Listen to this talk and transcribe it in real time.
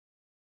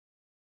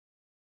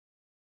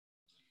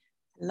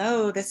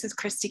Hello, this is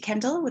Christy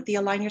Kendall with the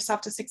Align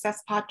Yourself to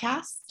Success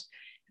podcast.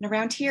 And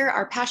around here,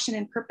 our passion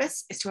and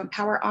purpose is to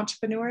empower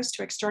entrepreneurs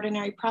to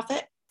extraordinary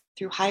profit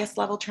through highest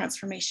level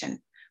transformation.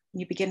 When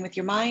you begin with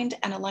your mind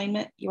and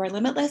alignment, you are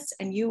limitless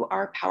and you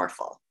are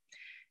powerful.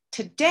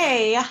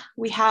 Today,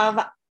 we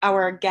have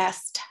our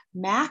guest,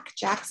 Mac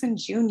Jackson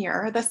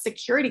Jr., the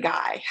security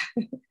guy.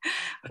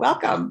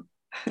 Welcome.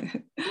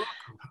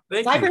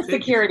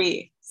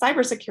 Cybersecurity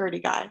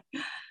guy.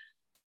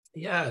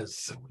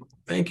 Yes.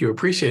 Thank you.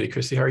 Appreciate it,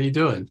 Christy. How are you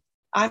doing?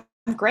 I'm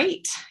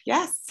great.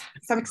 Yes.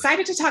 So I'm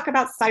excited to talk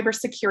about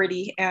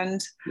cybersecurity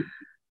and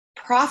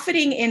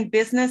profiting in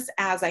business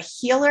as a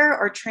healer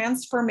or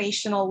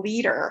transformational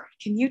leader.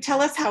 Can you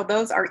tell us how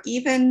those are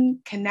even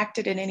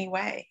connected in any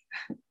way?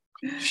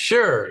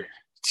 Sure.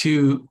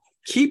 To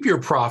keep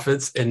your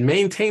profits and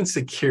maintain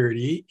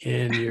security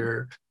in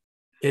your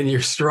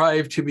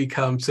strive to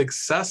become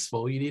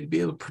successful, you need to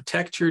be able to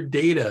protect your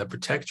data,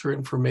 protect your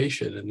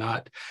information, and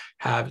not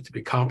have it to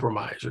be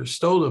compromised or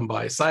stolen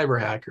by cyber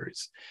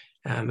hackers.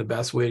 And the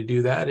best way to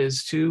do that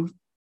is to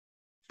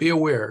be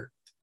aware.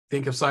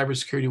 Think of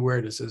cybersecurity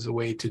awareness as a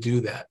way to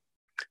do that.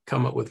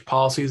 Come up with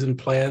policies and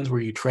plans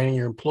where you train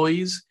your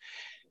employees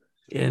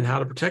in how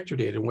to protect your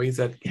data in ways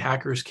that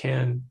hackers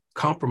can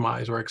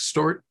compromise or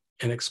extort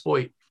and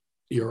exploit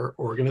your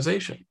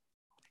organization.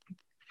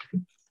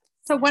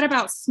 So what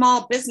about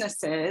small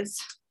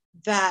businesses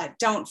that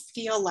don't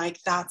feel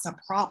like that's a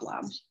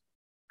problem?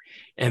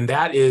 And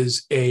that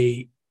is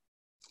a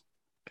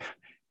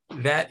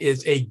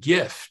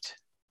gift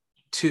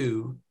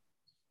to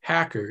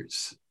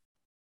hackers.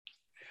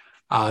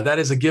 That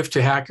is a gift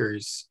to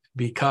hackers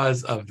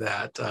because of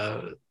that,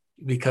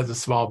 because the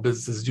small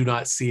businesses do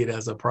not see it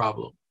as a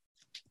problem.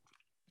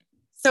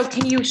 So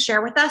can you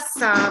share with us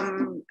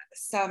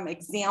some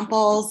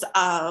examples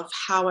of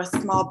how a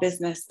small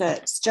business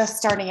that's just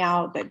starting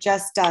out, that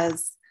just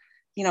does,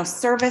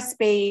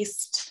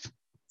 service-based,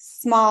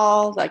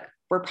 small, like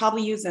we're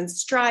probably using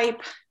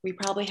Stripe, we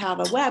probably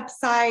have a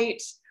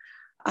website,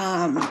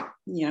 some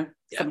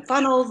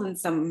funnels and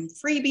some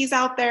freebies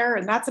out there,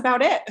 and that's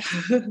about it.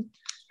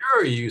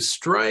 Sure, you use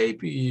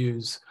Stripe, you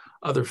use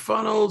other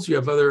funnels, you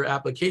have other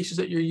applications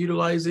that you're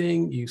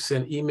utilizing, you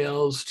send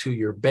emails to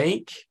your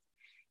bank.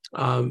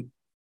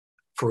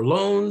 For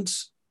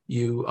loans,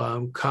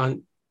 you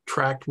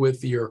contract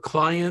with your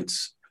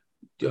clients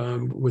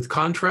with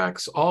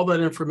contracts, all that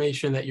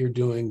information that you're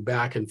doing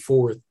back and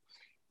forth.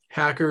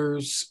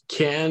 Hackers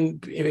can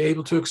be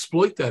able to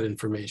exploit that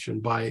information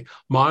by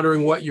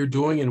monitoring what you're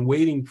doing and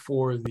waiting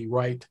for the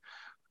right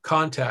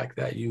contact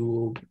that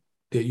you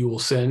will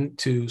send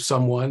to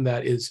someone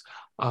that is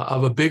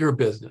of a bigger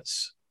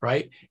business,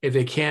 right? If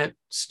they can't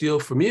steal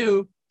from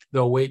you,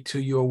 they'll wait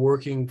till you're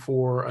working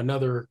for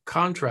another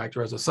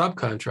contractor as a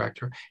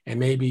subcontractor and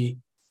maybe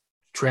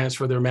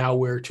transfer their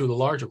malware to the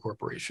larger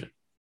corporation.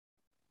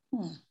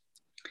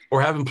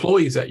 Or have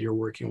employees that you're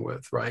working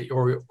with, right?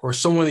 Or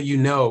someone that you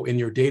know in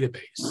your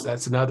database.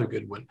 That's another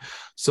good one.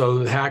 So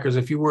the hackers,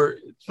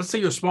 let's say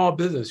you're a small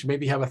business, you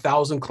maybe have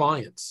 1,000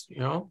 clients,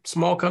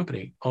 small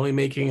company, only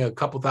making a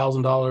couple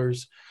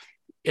 $1,000s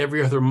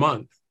every other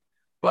month.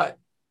 But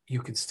you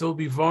can still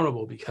be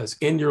vulnerable because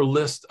in your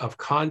list of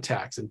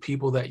contacts and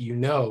people that you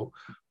know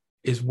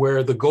is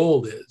where the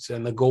gold is,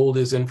 and the gold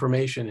is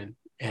information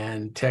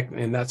and tech,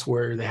 and that's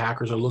where the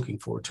hackers are looking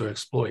for to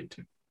exploit.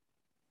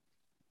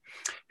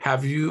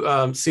 Have you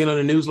seen on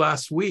the news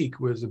last week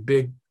was a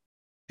big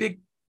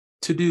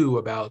to-do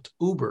about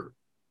Uber?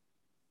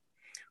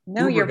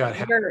 No,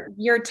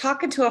 you're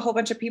talking to a whole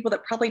bunch of people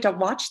that probably don't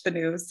watch the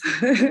news.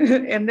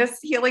 In this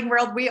healing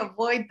world, we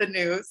avoid the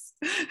news.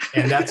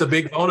 And that's a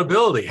big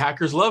vulnerability.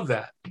 Hackers love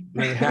that.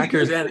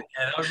 Hackers and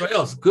everybody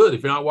else. Good.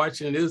 If you're not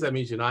watching the news, that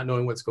means you're not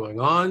knowing what's going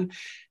on.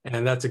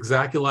 And that's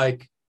exactly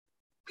like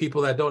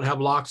people that don't have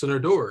locks on their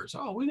doors.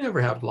 Oh, we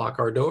never have to lock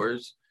our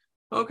doors.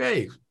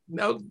 Okay.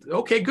 No.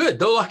 Okay, good.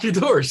 Don't lock your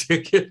doors. You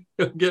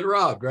get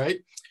robbed, right?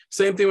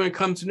 Same thing when it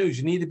comes to news.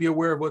 You need to be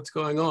aware of what's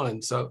going on.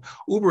 So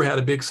Uber had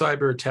a big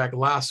cyber attack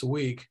last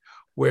week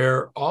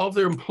where all of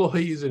their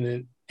employees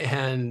and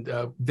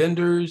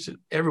vendors,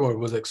 everyone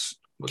was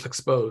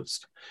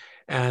exposed.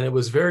 And it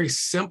was very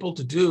simple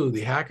to do. The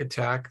hack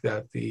attack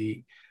that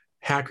the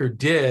hacker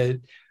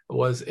did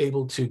was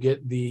able to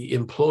get the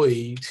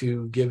employee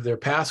to give their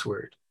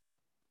password.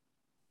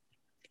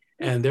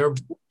 And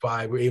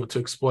thereby were able to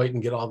exploit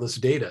and get all this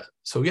data.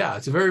 So yeah,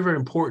 it's very, very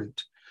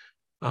important.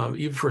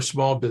 Even for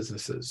small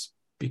businesses,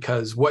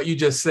 because what you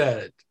just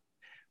said,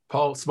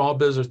 small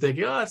business are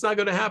thinking, oh, it's not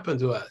going to happen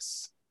to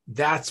us.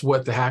 That's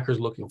what the hacker's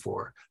looking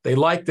for. They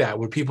like that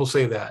when people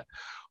say that.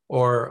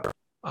 Or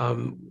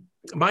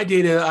my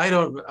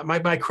data,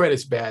 my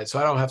credit's bad, so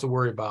I don't have to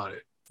worry about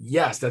it.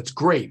 Yes, that's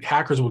great.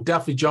 Hackers will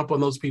definitely jump on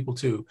those people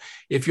too.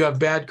 If you have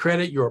bad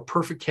credit, you're a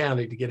perfect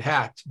candidate to get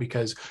hacked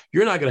because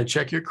you're not going to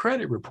check your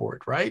credit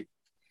report, right?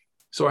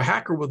 So a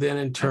hacker will then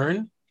in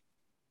turn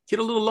get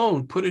a little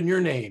loan, put in your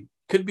name.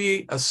 Could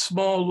be a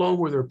small loan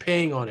where they're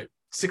paying on it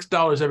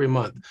 $6 every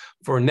month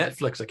for a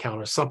Netflix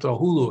account or something, a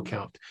Hulu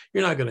account.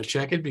 You're not going to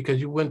check it because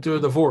you went through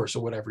a divorce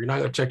or whatever. You're not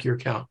going to check your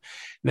account.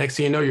 Next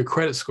thing you know, your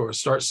credit score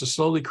starts to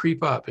slowly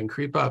creep up and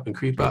creep up and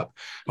creep up.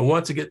 And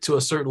once it gets to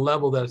a certain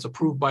level that it's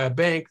approved by a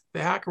bank,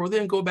 the hacker will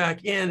then go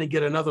back in and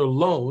get another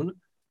loan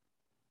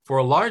for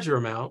a larger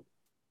amount.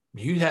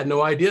 You had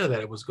no idea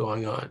that it was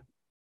going on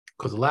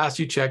because the last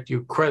you checked,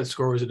 your credit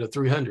score was in the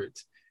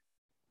 300s.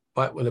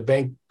 But when the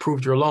bank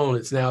approved your loan,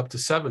 it's now up to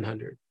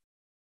 700.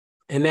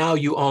 And now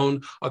you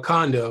own a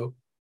condo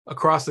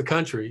across the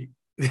country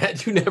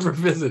that you never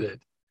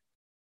visited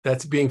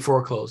that's being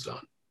foreclosed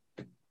on.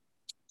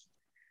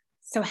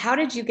 So how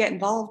did you get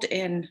involved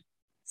in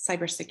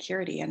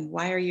cybersecurity, and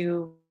why are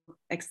you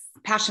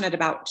passionate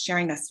about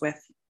sharing this with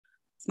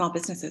small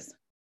businesses?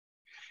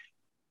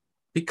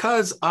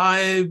 Because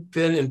I've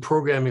been in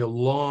programming a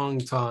long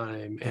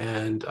time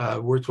and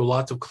worked with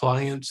lots of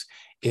clients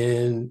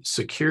in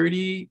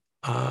security,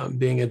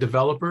 being a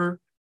developer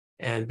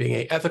and being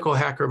an ethical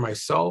hacker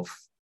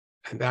myself.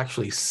 I've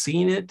actually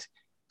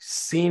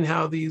seen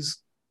how these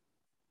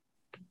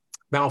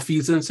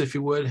malfeasance, if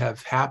you would,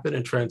 have happened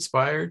and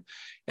transpired,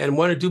 and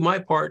want to do my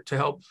part to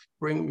help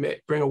bring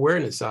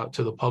awareness out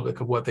to the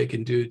public of what they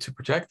can do to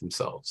protect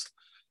themselves.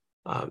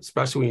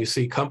 Especially when you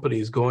see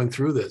companies going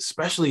through this,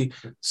 especially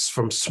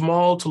from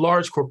small to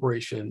large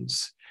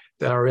corporations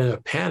that are in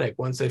a panic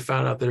once they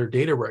found out their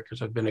data records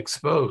have been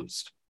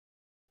exposed.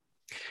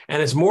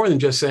 And it's more than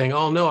just saying,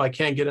 oh no, I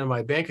can't get in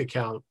my bank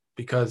account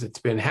because it's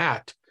been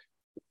hacked.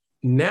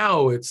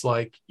 Now it's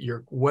like,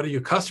 what are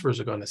your customers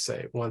are going to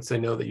say once they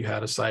know that you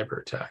had a cyber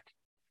attack?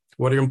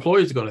 What are your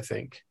employees going to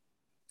think?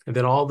 And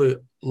then all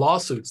the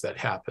lawsuits that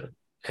happen.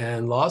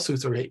 And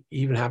lawsuits are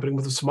even happening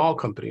with the small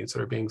companies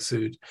that are being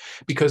sued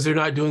because they're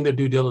not doing their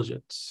due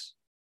diligence.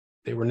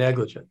 They were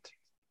negligent.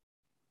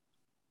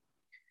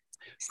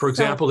 For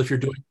example, if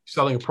you're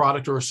selling a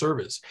product or a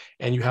service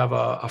and you have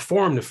a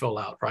form to fill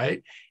out,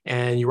 right?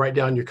 And you write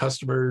down your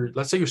customer,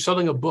 let's say you're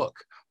selling a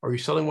book or you're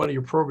selling one of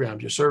your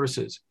programs, your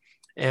services,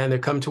 and they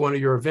come to one of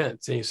your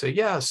events and you say,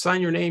 yeah,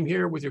 sign your name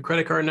here with your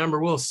credit card number.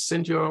 We'll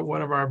send you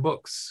one of our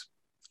books,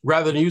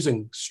 rather than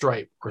using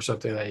Stripe or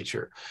something of that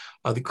nature.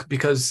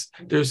 Because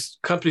there's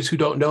companies who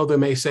don't know, they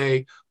may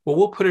say, well,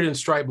 we'll put it in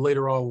Stripe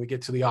later on when we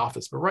get to the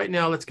office. But right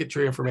now, let's get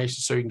your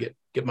information so you can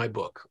get my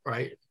book,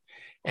 right?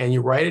 And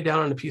you write it down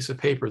on a piece of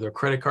paper, their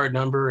credit card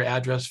number,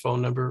 address,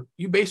 phone number.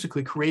 You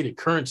basically created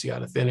currency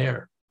out of thin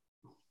air.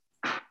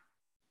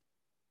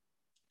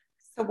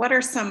 So what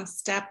are some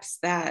steps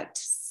that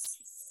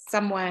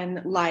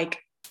someone like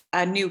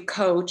a new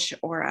coach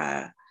or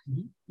a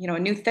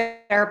new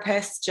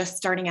therapist just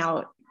starting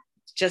out,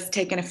 just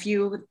taking a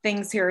few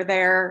things here or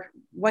there,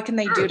 what can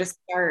they do to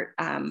start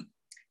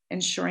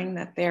ensuring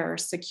that they're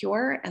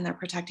secure and they're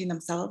protecting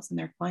themselves and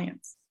their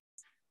clients?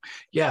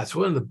 Yeah, it's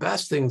one of the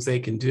best things they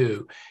can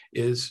do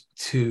is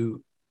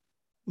to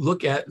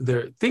look at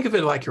think of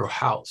it like your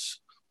house.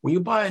 When you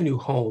buy a new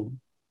home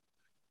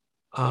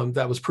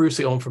that was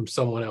previously owned from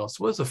someone else,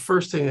 what's the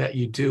first thing that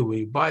you do when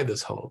you buy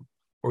this home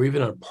or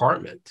even an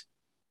apartment?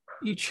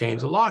 You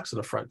change the locks on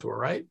the front door,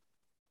 right?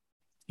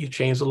 You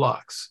change the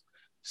locks.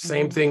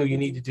 Same thing you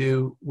need to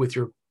do with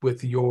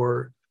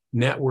your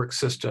network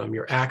system,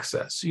 your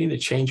access. You need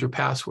to change your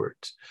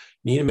passwords.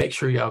 You need to make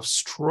sure you have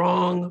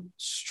strong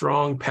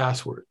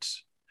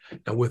passwords.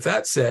 And with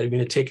that said, I'm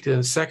going to take it to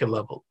the second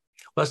level.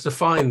 Let's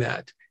define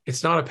that.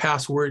 It's not a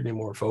password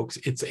anymore, folks.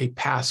 It's a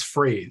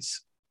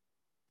passphrase.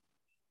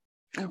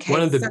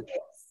 Okay. So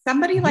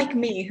somebody like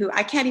me who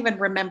I can't even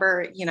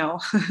remember,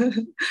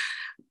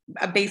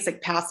 a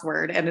basic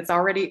password, and it's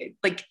already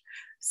like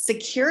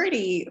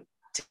security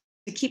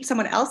to keep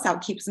someone else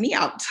out keeps me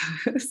out.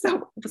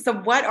 So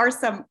what are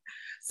some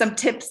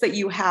tips that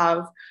you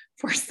have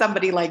for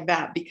somebody like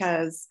that?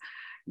 Because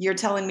you're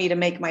telling me to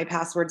make my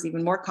passwords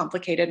even more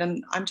complicated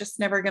and I'm just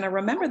never going to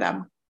remember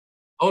them.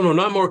 Oh, no,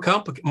 not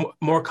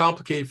more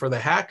complicated for the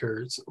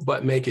hackers,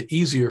 but make it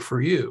easier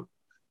for you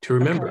to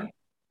remember. Okay.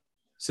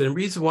 So the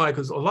reason why,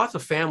 because lots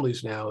of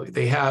families now,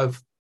 they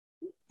have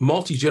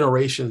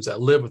multi-generations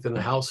that live within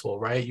the household,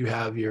 right? You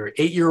have your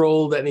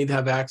 8-year-old that need to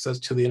have access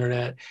to the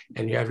internet,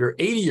 and you have your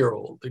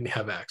 80-year-old that need to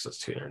have access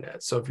to the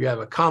internet. So if you have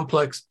a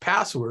complex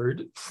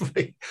password,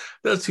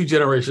 those two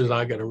generations are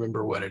not going to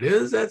remember what it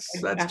is. That's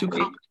too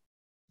complicated.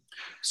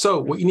 So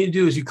what you need to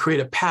do is you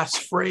create a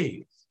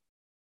passphrase,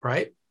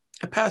 right?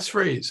 A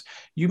passphrase.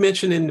 You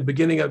mentioned in the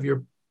beginning of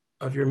your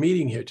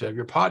meeting here, of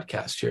your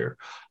podcast here,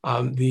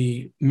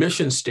 the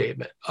mission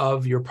statement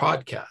of your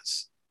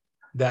podcast.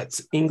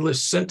 That's English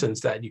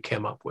sentence that you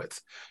came up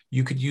with.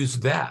 You could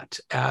use that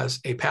as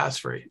a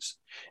passphrase.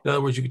 In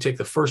other words, you could take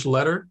the first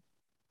letter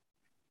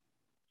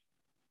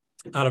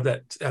out of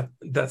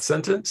that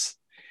sentence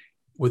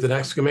with an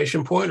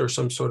exclamation point or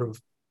some sort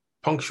of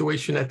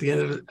punctuation at the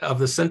end of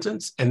the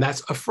sentence, and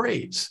that's a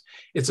phrase.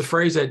 It's a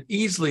phrase that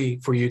easily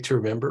for you to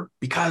remember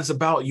because it's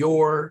about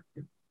your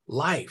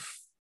life,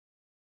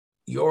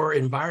 your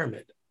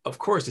environment. Of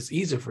course, it's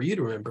easy for you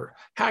to remember.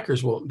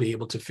 Hackers won't be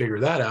able to figure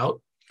that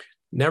out.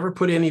 Never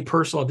put any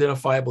personal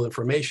identifiable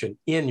information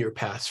in your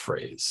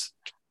passphrase.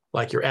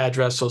 like your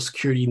address, social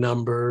security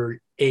number,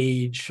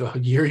 age,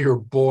 year you're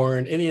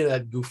born, any of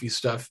that goofy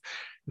stuff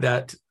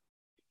that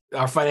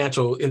our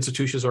financial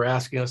institutions are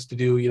asking us to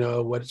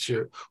do. What's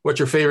your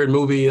favorite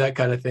movie, that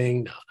kind of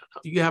thing. No.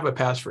 You have a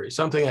passphrase,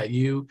 something that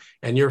you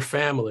and your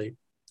family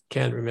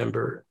can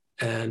remember,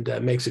 and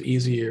makes it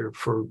easier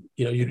for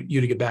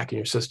you to get back in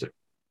your system.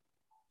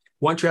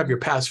 Once you have your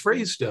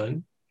passphrase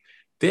done,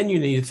 then you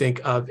need to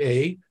think of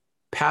a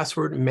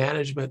password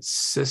management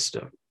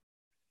system.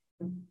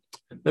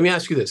 Let me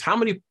ask you this: how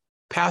many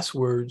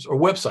passwords or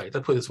websites,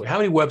 let's put it this way, how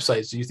many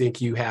websites do you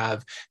think you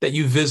have that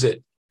you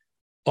visit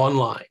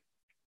online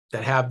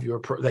that have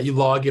that you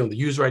log in with the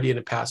user ID and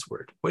a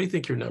password? What do you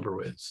think your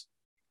number is?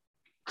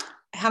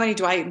 How many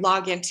do I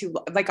log into,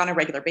 like, on a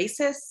regular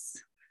basis?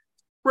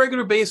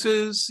 Regular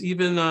basis,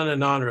 even on a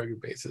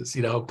non-regular basis.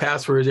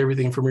 Passwords,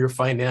 everything from your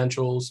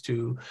financials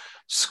to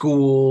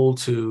school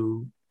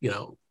to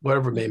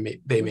whatever they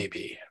may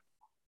be.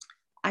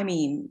 I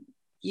mean,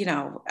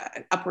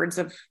 upwards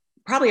of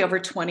probably over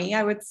 20,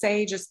 I would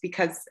say, just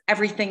because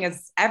everything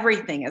is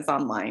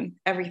online.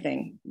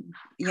 Everything,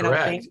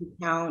 bank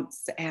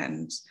accounts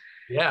and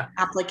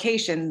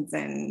applications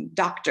and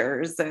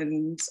doctors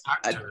and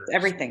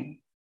everything.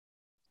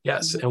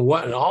 Yes, and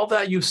all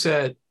that you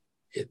said,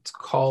 it's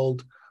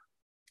called,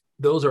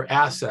 those are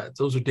assets,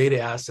 those are data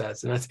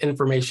assets, and that's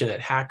information that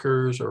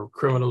hackers or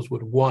criminals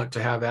would want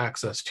to have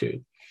access to.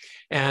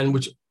 And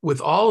with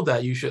all of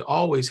that, you should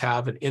always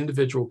have an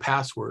individual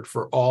password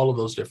for all of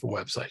those different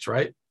websites,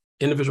 right?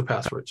 Individual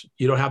passwords.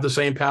 You don't have the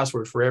same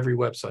password for every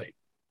website.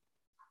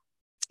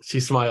 She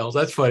smiles.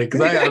 That's funny,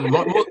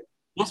 because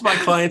most of my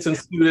clients and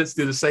students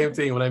do the same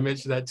thing. When I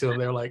mention that to them,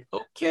 they're like,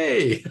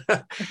 okay,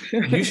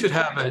 you should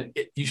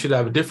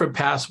have a different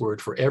password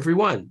for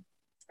everyone.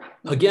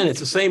 Again, it's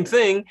the same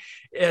thing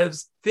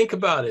think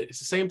about it. It's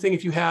the same thing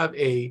if you have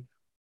a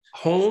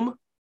home,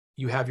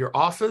 you have your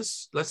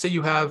office. Let's say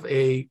you have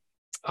a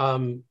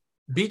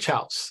beach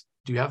house.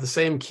 Do you have the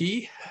same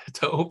key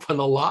to open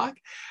the lock?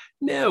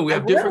 No, we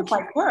have different keys.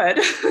 I could.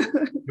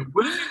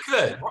 What if you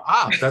could?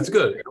 That's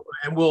good.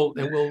 And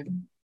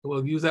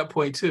we'll use that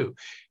point too.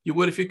 You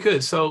would if you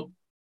could. So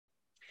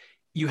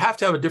you have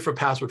to have a different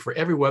password for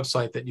every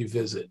website that you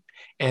visit.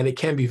 And it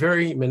can be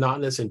very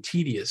monotonous and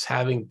tedious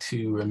having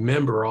to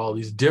remember all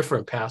these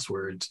different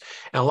passwords.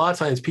 And a lot of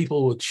times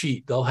people will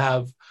cheat. They'll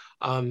have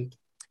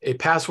a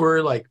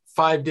password like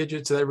 5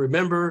 digits that I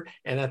remember,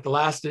 and at the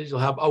last digit, you'll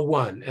have a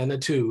 1 and a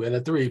 2 and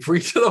a 3 for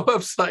each of the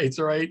websites,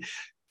 right?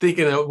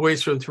 Thinking of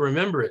ways for them to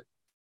remember it.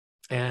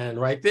 And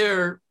right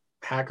there,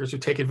 hackers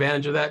would take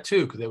advantage of that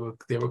too, because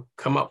they would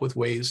come up with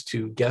ways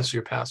to guess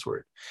your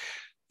password.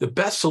 The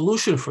best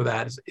solution for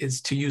that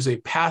is to use a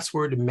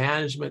password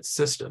management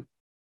system.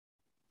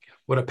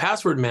 What a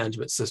password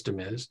management system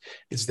is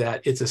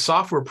that it's a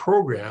software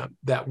program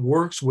that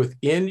works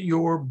within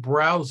your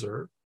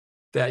browser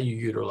that you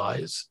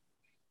utilize.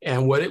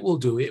 And what it will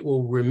do, it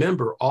will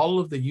remember all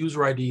of the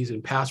user IDs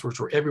and passwords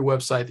for every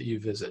website that you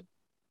visit.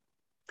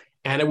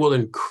 And it will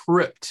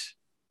encrypt.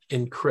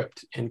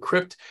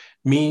 Encrypt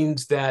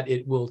means that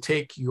it will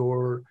take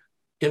your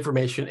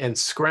information and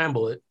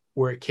scramble it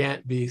where it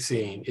can't be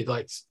seen. It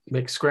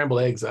makes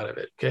scrambled eggs out of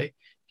it, okay?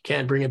 You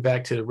can't bring it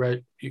back to the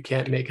red. You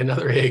can't make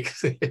another egg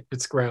if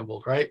it's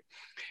scrambled, right?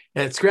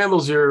 And it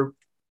scrambles your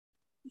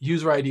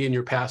user ID and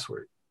your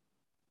password.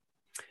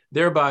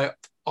 Thereby,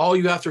 all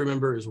you have to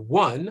remember is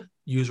one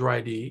user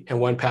ID and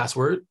one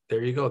password.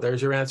 There you go.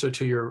 There's your answer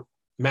to your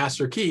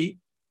master key.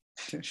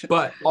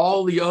 But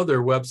all the other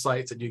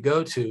websites that you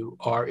go to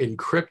are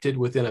encrypted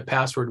within a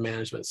password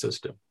management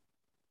system.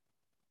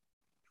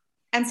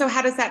 And so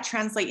how does that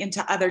translate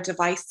into other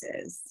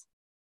devices?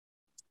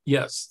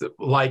 Yes,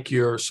 like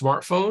your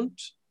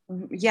smartphones.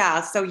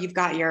 Yeah, so you've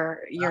got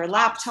your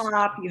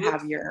laptop, you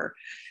have your,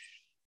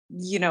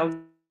 you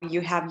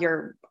have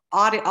your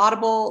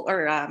Audible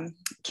or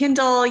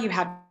Kindle, you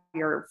have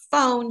your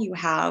phone, you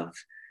have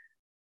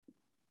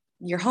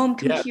your home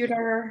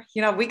computer.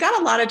 We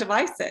got a lot of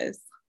devices.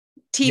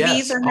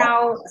 TVs are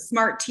now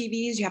smart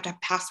TVs. You have to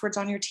have passwords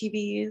on your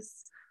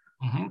TVs.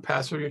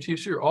 Password on your TV,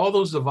 sure. All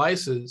those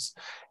devices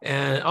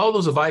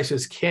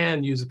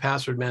can use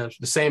the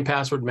same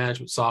password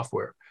management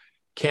software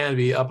can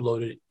be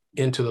uploaded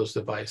into those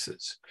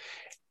devices.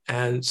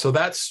 And so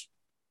that's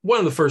one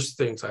of the first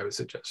things I would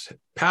suggest.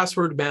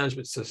 Password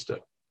management system.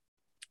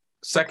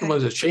 Second one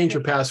is to change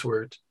your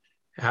password,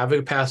 have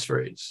a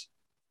passphrase.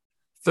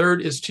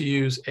 Third is to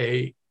use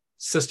a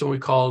system we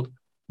called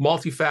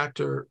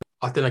multi-factor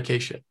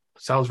authentication.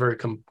 Sounds very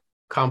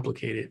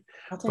complicated,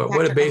 but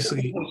what it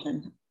basically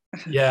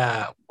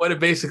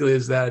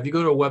is that if you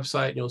go to a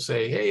website and you'll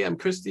say, hey, I'm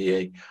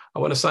Christy, I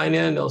want to sign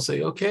in. They'll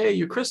say, okay,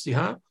 you're Christy,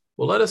 huh?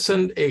 Well, let us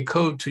send a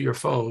code to your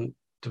phone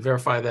to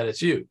verify that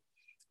it's you.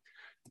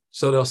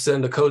 So they'll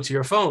send a code to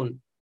your phone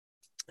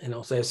and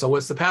they'll say, so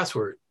what's the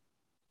password?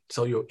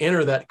 So you'll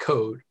enter that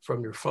code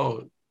from your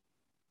phone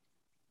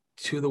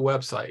to the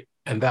website,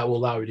 and that will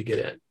allow you to get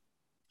in.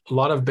 A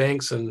lot of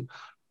banks and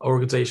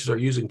organizations are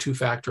using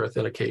two-factor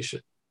authentication.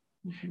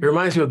 It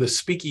reminds me of the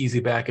speakeasy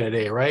back in the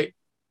day, right?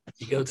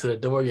 You go to the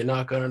door, you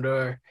knock on the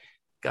door,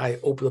 guy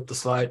open up the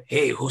slide.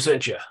 Hey, who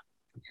sent you?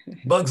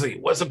 Bugsy,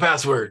 what's the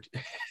password?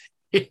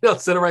 You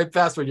don't set the right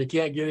password, you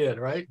can't get in,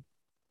 right?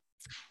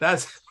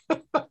 That's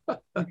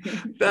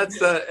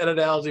that's an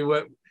analogy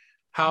what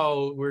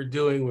how we're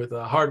doing with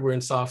hardware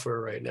and software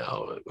right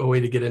now, a way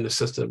to get into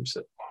systems,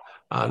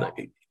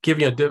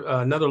 giving you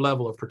another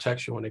level of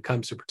protection when it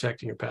comes to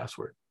protecting your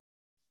password.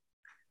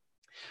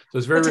 So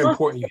it's very, very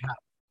important you have.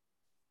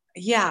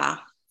 Yeah.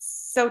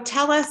 So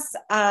tell us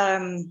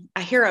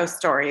a hero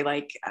story,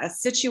 like a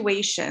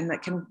situation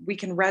that we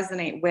can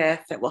resonate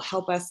with, that will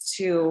help us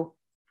to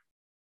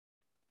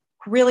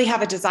really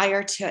have a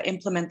desire to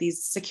implement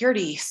these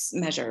security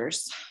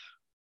measures.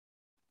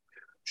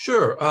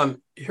 Sure.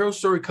 Hero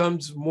story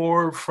comes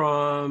more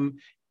from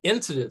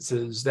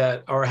incidences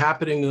that are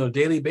happening on a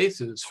daily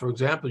basis. For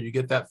example, you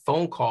get that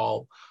phone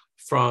call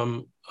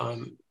from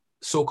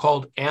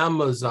so-called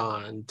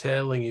Amazon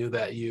telling you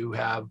that you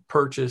have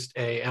purchased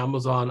a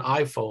Amazon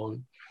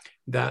iPhone,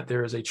 that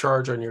there is a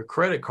charge on your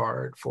credit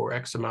card for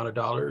X amount of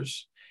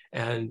dollars.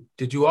 And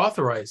did you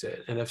authorize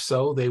it? And if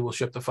so, they will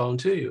ship the phone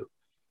to you.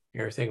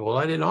 You're thinking, well,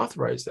 I didn't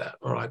authorize that.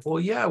 Or like, well,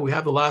 yeah, we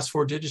have the last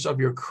 4 digits of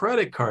your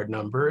credit card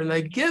number, and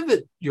they give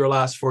it your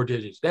last 4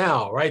 digits.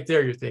 Now, right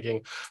there, you're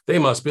thinking, they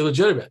must be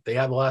legitimate. They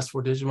have the last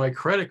 4 digits of my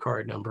credit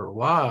card number.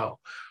 Wow.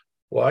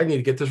 Well, I need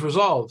to get this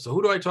resolved. So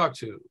who do I talk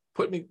to?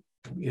 Put me,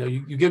 you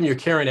give them your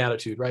Karen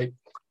attitude, right?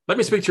 Let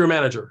me speak to your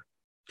manager.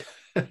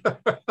 And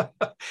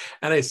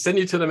I send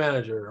you to the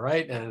manager,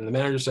 right? And the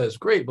manager says,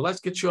 great, but let's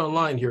get you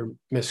online here,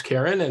 Miss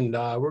Karen, and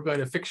we're going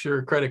to fix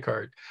your credit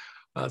card.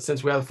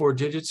 Since we have the 4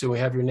 digits and we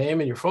have your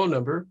name and your phone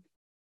number,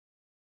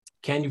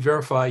 can you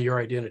verify your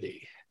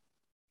identity?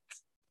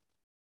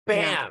 Bam!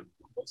 Yeah.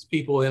 Most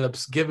people end up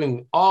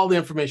giving all the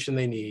information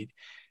they need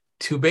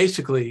to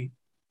basically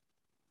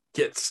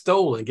get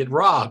stolen, get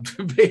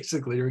robbed,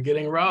 basically, or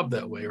getting robbed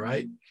that way,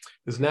 right?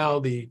 Because now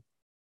the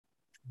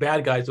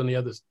bad guys on the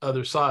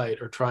other side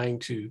are trying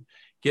to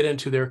get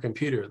into their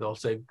computer. They'll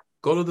say,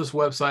 go to this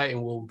website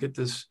and we'll get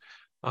this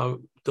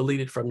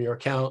deleted from your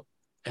account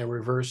and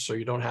reverse, so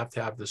you don't have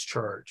to have this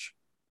charge.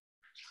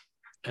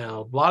 And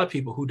a lot of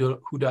people who do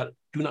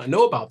not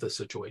know about this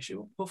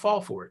situation will fall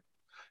for it.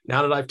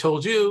 Now that I've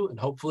told you, and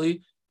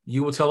hopefully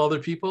you will tell other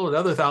people, and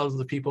other thousands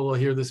of people will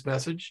hear this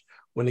message,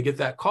 when they get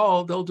that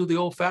call, they'll do the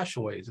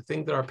old-fashioned ways, the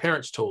thing that our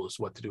parents told us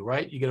what to do,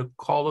 right? You get a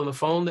call on the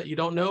phone that you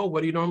don't know. What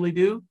do you normally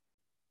do?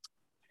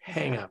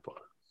 Hang up on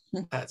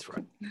it. That's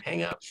right.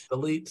 Hang up,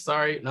 delete,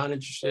 sorry, not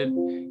interested,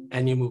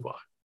 and you move on.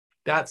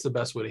 That's the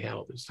best way to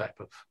handle those types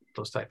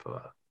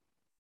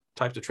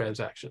of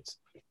transactions.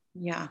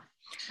 Yeah.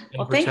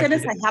 Well, thank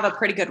goodness I have a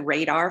pretty good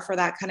radar for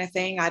that kind of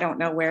thing. I don't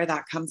know where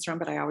that comes from,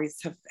 but I always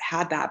have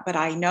had that. But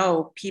I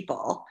know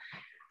people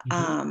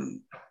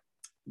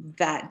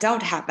that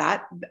don't have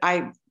that.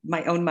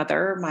 My own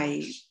mother,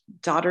 my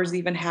daughters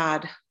even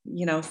had,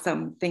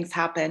 some things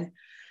happen.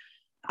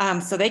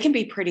 So they can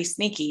be pretty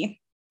sneaky.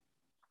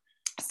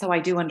 So I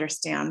do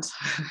understand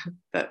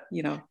that,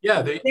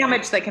 the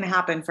damage that can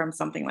happen from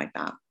something like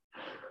that.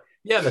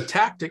 Yeah, the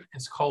tactic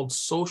is called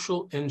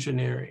social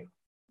engineering.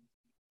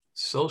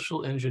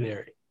 Social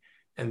engineering.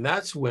 And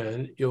that's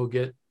when you'll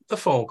get the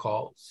phone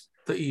calls,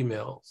 the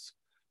emails.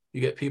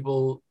 You get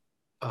people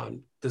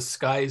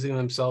disguising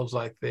themselves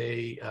like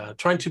they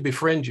trying to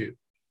befriend you,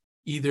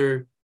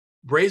 either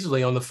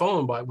brazenly on the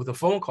phone with a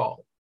phone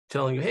call,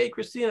 telling you, hey,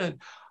 Christina,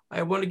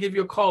 I want to give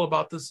you a call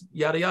about this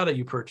yada yada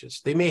you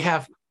purchased. They may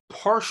have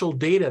partial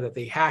data that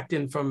they hacked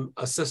in from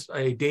a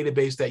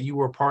database that you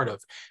were part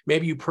of.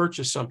 Maybe you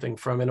purchased something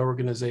from an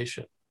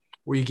organization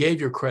where you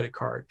gave your credit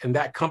card and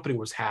that company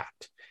was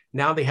hacked.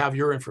 Now they have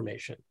your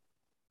information.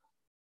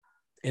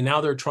 And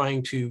now they're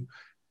trying to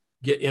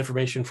get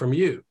information from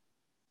you,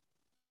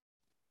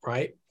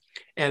 right?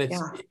 And it's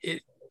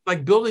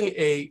like building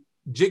a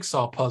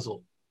jigsaw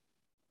puzzle.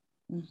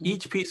 Mm-hmm.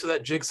 Each piece of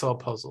that jigsaw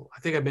puzzle,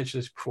 I think I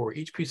mentioned this before,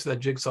 each piece of that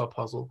jigsaw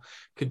puzzle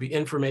could be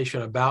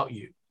information about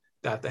you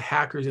that the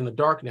hackers in the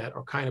darknet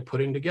are kind of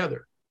putting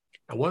together.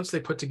 And once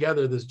they put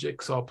together this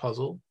jigsaw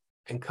puzzle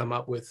and come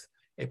up with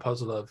a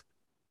puzzle of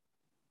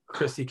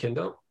Christy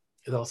Kendall,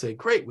 they'll say,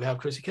 great, we have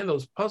Christy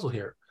Kendall's puzzle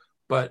here,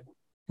 but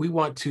we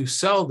want to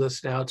sell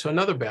this now to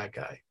another bad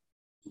guy.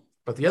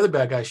 But the other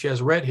bad guy, she has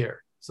red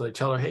hair. So they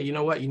tell her, hey, you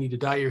know what? You need to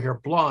dye your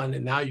hair blonde.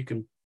 And now you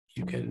can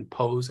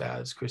pose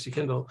as Christy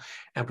Kendall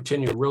and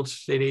pretend you're a real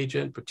estate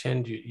agent,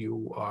 pretend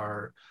you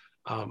are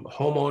a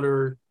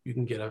homeowner. You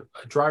can get a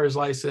driver's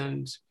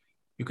license.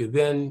 You could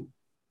then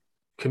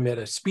commit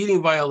a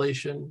speeding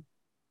violation,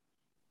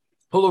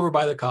 pull over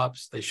by the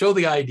cops. They show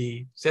the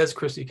ID, says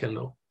Christy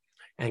Kendall,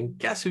 and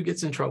guess who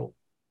gets in trouble?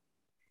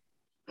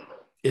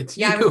 It's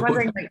you. I was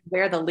wondering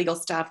where the legal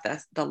stuff,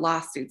 the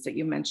lawsuits that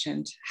you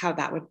mentioned, how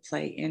that would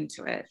play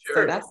into it.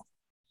 Sure.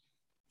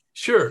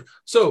 Sure.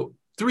 So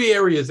 3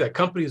 areas that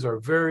companies are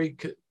very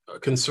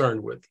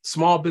concerned with,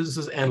 small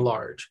businesses and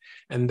large,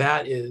 and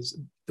that is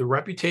the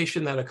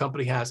reputation that a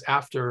company has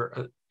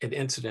after an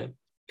incident.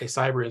 A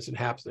cyber incident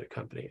happens at a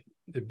company,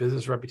 the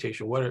business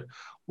reputation.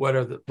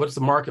 What's the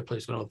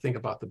marketplace going to think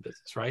about the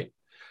business, right?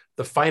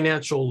 the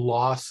financial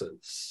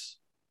losses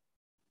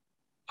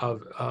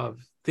of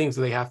things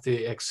that they have to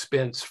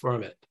expense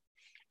from it.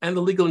 And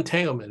the legal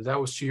entanglements,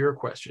 that was to your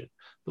question.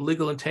 The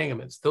legal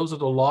entanglements, those are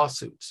the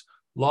lawsuits.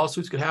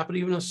 Lawsuits could happen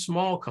even in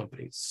small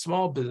companies,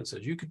 small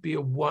businesses. You could be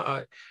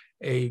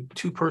a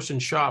two-person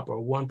shop or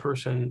a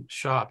one-person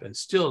shop and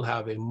still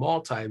have a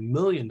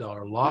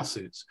multi-million-dollar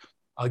lawsuits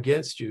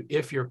against you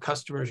if your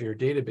customers in your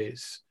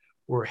database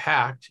were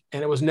hacked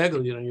and it was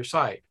negligent on your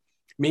site.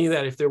 Meaning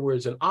that if there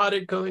was an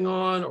audit going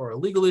on or a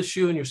legal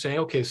issue and you're saying,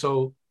 okay,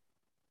 so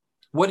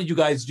what did you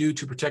guys do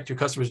to protect your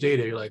customers'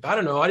 data? You're like, I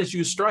don't know, I just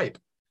use Stripe.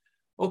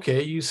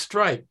 Okay, you use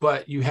Stripe,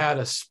 but you had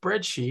a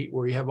spreadsheet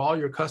where you have all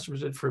your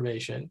customers'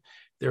 information,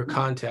 their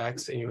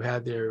contacts, and you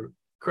had their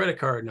credit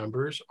card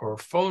numbers or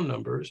phone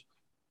numbers,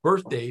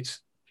 birth dates.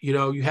 You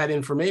know, you had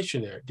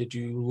information there. Did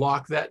you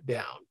lock that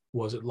down?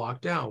 Was it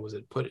locked down? Was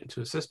it put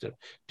into a system?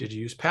 Did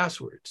you use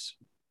passwords?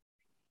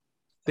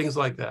 Things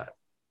like that.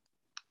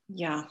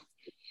 Yeah.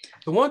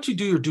 So once you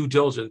do your due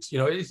diligence, you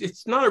know,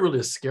 it's not really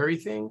a scary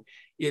thing.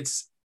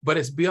 But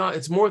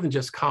it's more than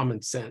just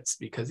common sense,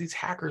 because these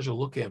hackers are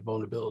looking at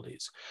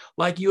vulnerabilities.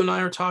 Like you and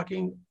I are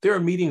talking, there are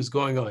meetings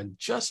going on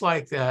just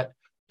like that,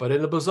 but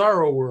in the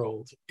bizarro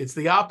world, it's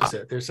the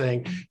opposite. They're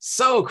saying,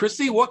 so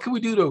Christy, what can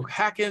we do to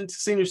hack into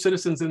senior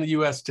citizens in the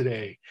US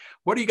today?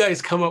 What do you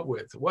guys come up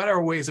with? What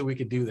are ways that we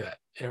could do that?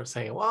 And they're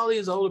saying, well,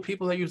 these older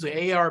people that use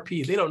the ARP,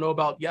 they don't know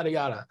about yada,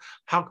 yada.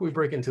 How can we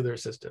break into their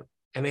system?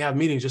 And they have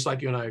meetings just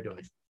like you and I are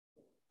doing.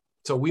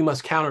 So we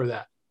must counter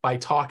that by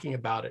talking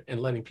about it and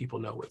letting people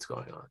know what's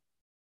going on.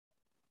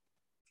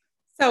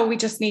 So we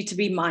just need to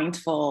be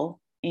mindful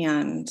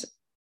and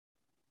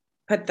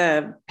put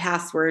the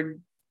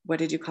password, what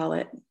did you call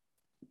it?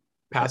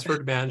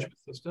 Password management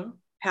system.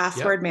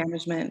 Password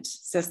management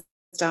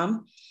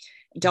system.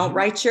 Don't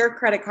write your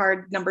credit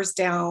card numbers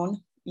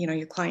down, you know,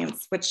 your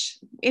clients, which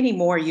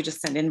anymore you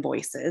just send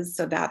invoices.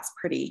 So that's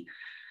pretty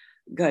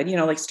good, you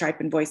know, like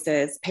Stripe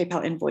invoices,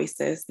 PayPal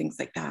invoices, things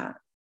like that.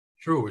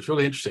 True. It's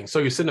really interesting. So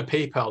you send a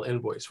PayPal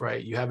invoice,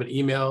 right? You have an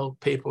email,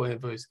 PayPal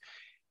invoice.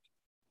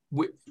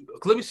 Let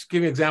me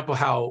give you an example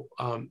how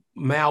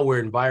malware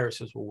and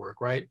viruses will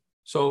work, right?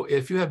 So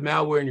if you have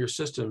malware in your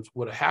systems,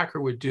 what a hacker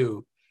would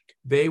do,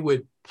 they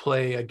would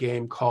play a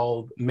game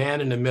called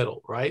man in the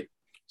middle, right?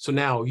 So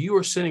now you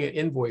are sending an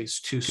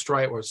invoice to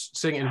Stripe or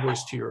sending an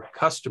invoice to your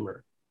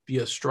customer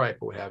via Stripe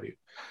or what have you.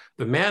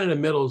 The man in the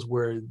middle is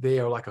where they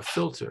are like a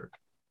filter.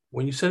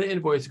 When you send an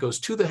invoice, it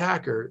goes to the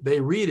hacker, they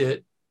read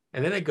it,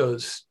 and then it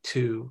goes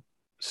to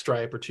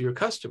Stripe or to your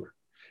customer.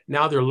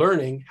 Now they're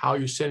learning how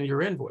you're sending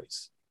your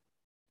invoice.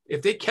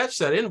 If they catch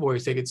that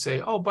invoice, they could say,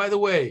 oh, by the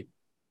way,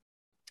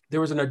 there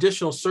was an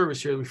additional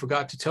service here that we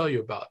forgot to tell you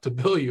about, to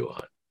bill you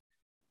on.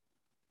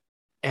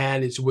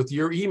 And it's with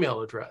your email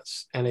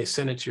address, and they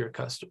send it to your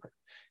customer.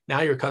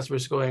 Now your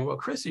customer's going, well,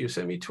 Chrissy, you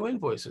sent me 2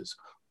 invoices.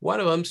 One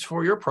of them's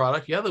for your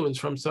product. The other one's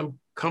from some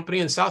company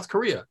in South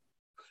Korea.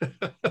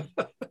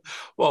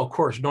 Well, of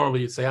course,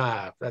 normally you'd say,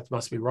 that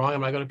must be wrong.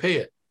 I'm not going to pay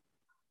it.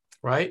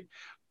 Right?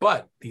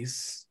 But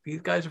these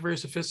guys are very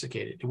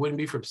sophisticated. It wouldn't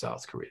be from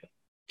South Korea.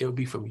 It would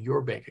be from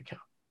your bank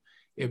account.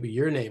 It would be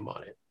your name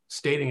on it,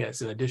 stating it's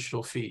an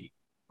additional fee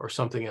or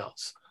something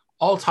else.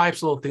 All types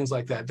of little things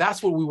like that.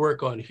 That's what we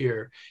work on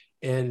here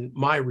in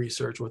my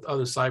research with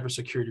other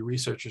cybersecurity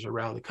researchers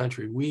around the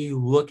country. We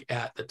look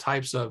at the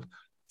types of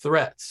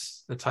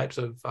threats, the types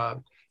of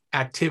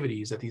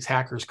activities that these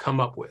hackers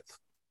come up with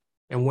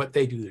and what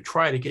they do to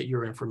try to get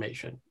your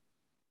information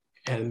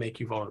and make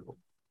you vulnerable.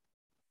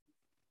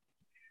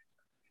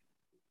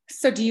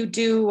 So do you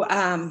do,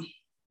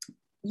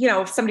 you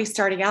know, if somebody's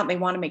starting out and they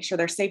want to make sure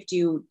they're safe, do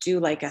you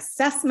do like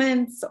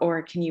assessments,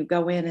 or can you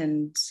go in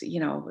and, you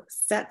know,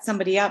 set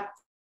somebody up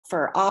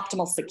for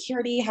optimal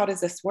security? How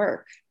does this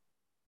work?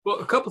 Well,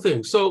 a couple of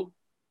things. So,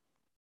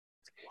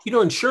 you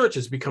know, insurance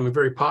is becoming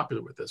very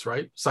popular with this,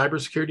 right?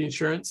 Cybersecurity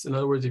insurance. In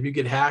other words, if you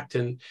get hacked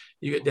and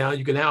you get down,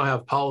 you can now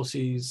have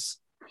policies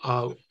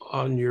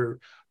within your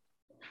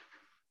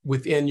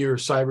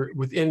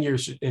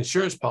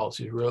insurance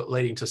policies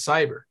relating to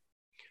cyber.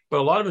 But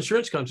a lot of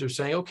insurance companies are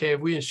saying, okay,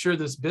 if we insure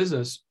this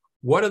business,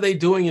 what are they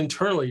doing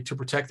internally to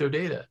protect their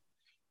data?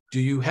 Do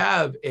you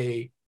have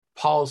a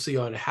policy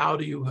on how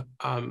do you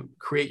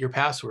create your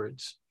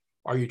passwords?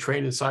 Are you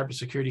trained in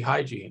cybersecurity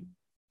hygiene?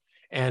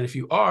 And if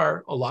you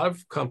are, a lot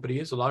of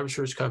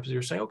insurance companies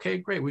are saying, okay,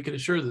 great, we can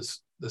insure this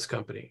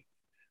company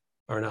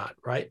or not,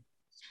 right?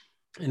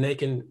 And they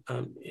can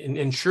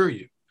insure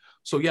you.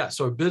 So yeah,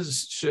 so a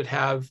business should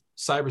have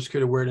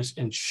cybersecurity awareness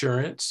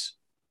insurance.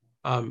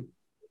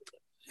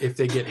 If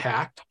they get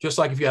hacked, just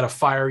like if you had to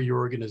fire your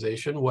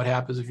organization, what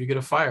happens if you get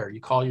a fire? You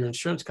call your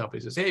insurance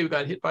company and say, hey, we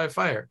got hit by a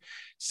fire.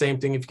 Same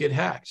thing if you get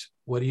hacked.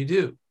 What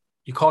do?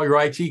 You call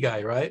your IT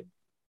guy, right?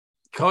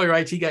 Call your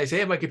IT guy, say,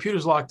 hey, my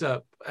computer's locked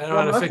up. I don't know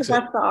how to fix it.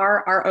 That's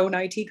our own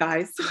IT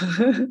guys.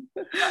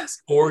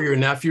 Yes. Or your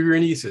nephew, your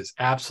nieces.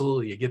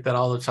 Absolutely. You get that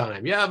all the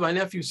time. Yeah, my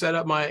nephew set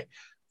up my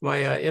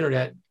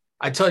internet.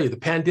 I tell you, the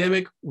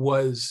pandemic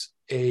was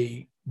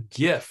a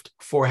gift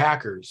for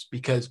hackers,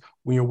 because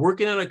when you're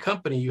working in a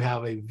company, you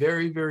have a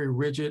very, very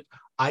rigid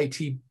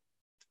IT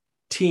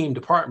team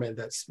department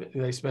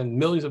they spend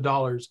millions of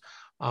dollars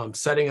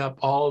setting up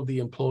all of the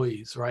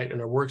employees, right, and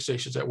their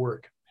workstations at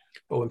work.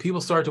 But when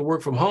people start to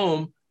work from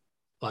home,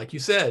 like you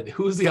said,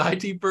 who's the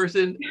IT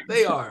person?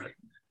 They are.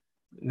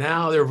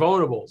 Now they're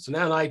vulnerable. So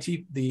now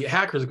the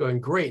hackers are going,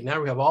 great.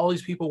 Now we have all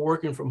these people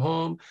working from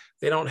home.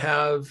 They don't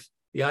have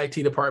the IT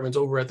departments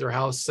over at their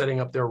house setting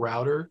up their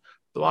router.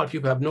 A lot of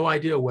people have no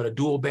idea what a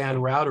dual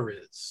band router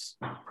is,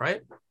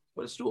 right?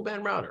 What is dual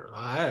band router?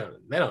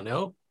 They don't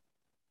know.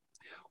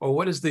 Or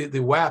what is the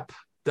WAP,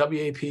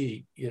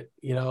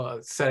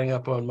 WAP, setting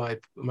up on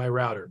my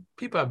router?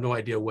 People have no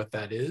idea what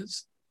that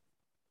is.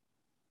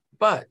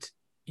 But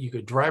you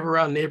could drive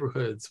around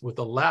neighborhoods with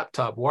a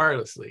laptop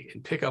wirelessly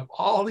and pick up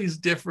all these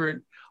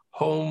different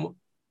home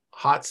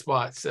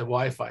hotspots and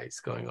Wi-Fi's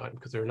going on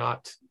because they're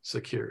not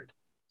secured.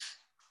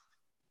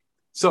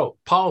 So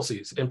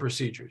policies and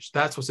procedures,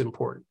 that's what's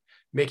important.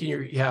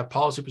 You have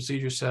policy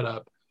procedures set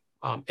up.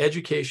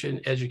 Education.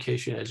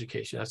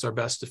 That's our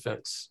best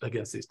defense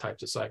against these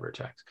types of cyber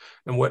attacks.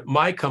 And what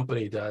my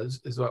company does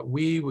is what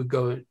we would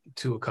go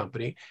to a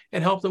company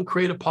and help them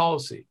create a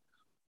policy.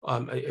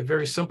 A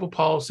very simple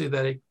policy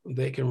that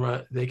they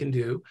can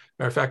do.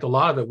 Matter of fact, a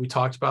lot of it we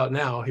talked about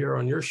now here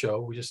on your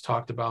show. We just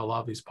talked about a lot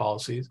of these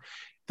policies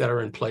that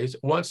are in place.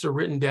 Once they're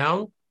written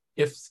down,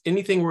 if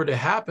anything were to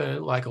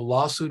happen, like a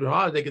lawsuit or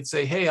audit, they could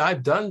say, hey,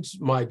 I've done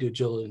my due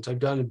diligence. I've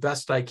done the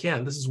best I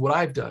can. This is what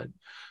I've done.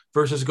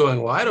 Versus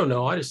going, well, I don't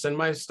know. I just send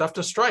my stuff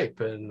to Stripe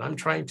and I'm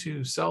trying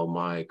to sell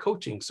my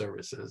coaching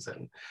services.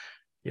 And,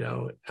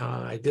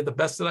 I did the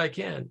best that I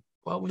can.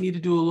 Well, we need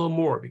to do a little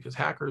more because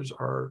hackers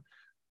are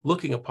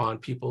looking upon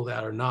people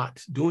that are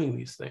not doing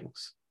these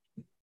things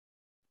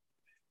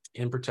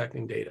in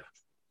protecting data.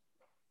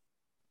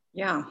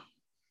 Yeah.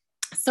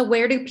 So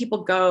where do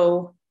people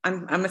go?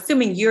 I'm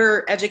assuming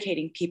you're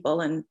educating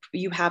people and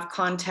you have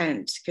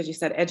content because you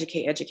said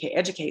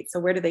educate.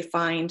 So where do they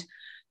find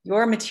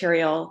your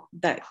material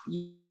that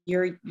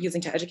you're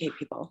using to educate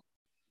people?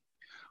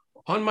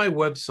 On my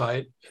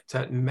website, it's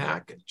at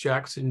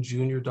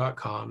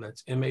macjacksonjr.com.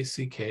 That's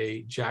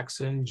MACK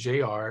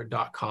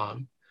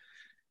jacksonjr.com.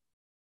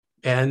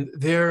 And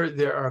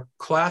there are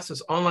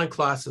classes, online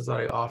classes that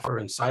I offer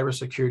in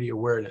cybersecurity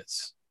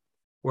awareness,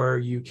 where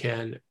you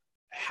can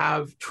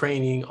have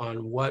training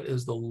on what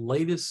is the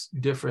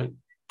latest different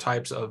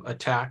types of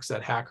attacks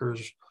that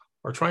hackers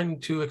are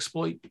trying to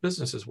exploit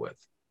businesses with.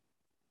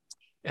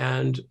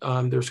 And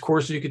there's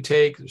courses you could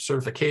take,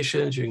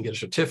 certifications, you can get a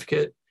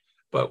certificate.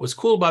 But what's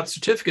cool about the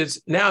certificates,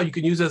 now you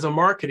can use as a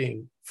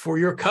marketing for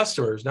your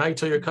customers. Now you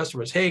tell your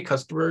customers, hey,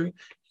 customer, you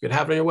can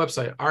have it on your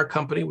website. Our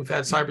company, we've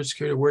had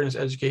cybersecurity awareness,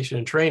 education,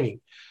 and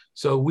training.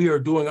 So we are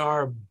doing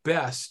our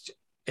best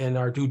and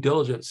our due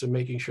diligence in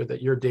making sure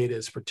that your data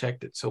is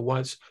protected. So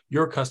once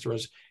your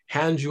customers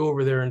hand you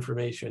over their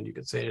information, you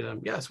can say to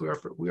them, yes, we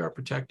are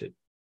protected.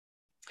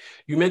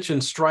 You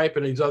mentioned Stripe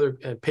and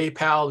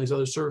PayPal and these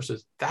other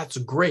services. That's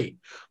great.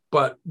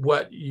 But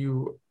what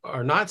you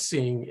are not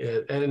seeing,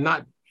 and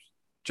not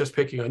just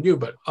picking on you,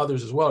 but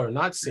others as well are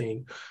not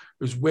seeing,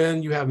 is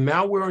when you have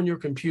malware on your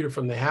computer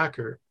from the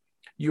hacker,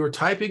 you are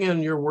typing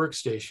in your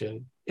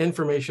workstation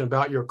information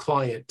about your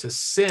client to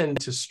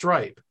send to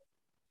Stripe.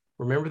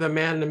 Remember the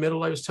man in the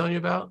middle I was telling you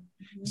about?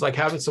 Mm-hmm. It's like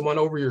having someone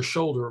over your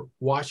shoulder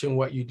watching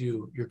what you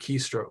do, your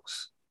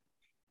keystrokes,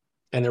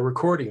 and they're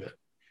recording it.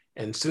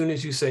 And as soon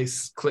as you say,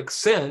 click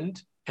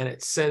send, and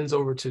it sends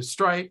over to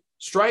Stripe,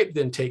 Stripe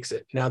then takes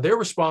it. Now they're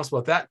responsible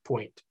at that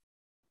point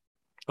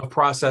of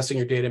processing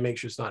your data, make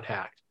sure it's not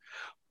hacked.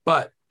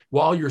 But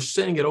while you're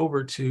sending it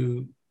over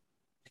to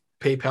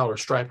PayPal or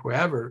Stripe,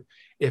 wherever,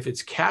 if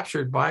it's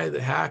captured by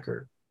the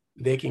hacker,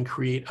 they can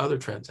create other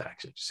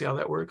transactions. See how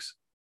that works?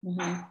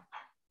 Mm-hmm.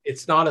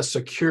 It's not a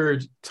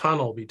secured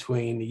tunnel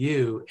between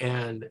you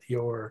and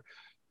your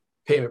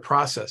payment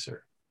processor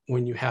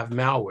when you have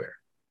malware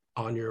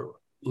on your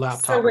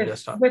laptop or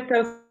desktop. With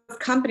those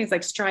companies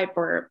like Stripe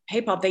or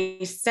PayPal,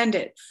 they send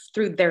it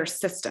through their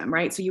system,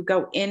 right? So you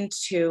go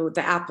into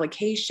the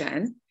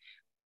application,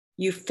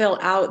 you fill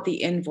out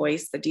the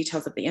invoice, the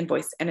details of the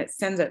invoice, and it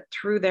sends it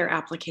through their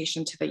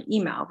application to the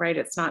email, right?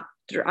 It's not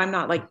through, I'm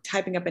not like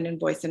typing up an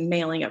invoice and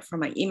mailing it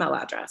from my email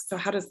address. So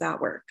how does that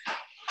work?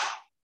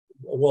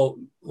 Well,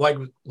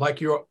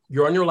 like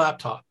you're on your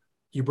laptop,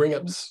 you bring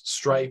up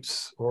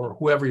Stripes or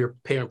whoever your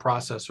payment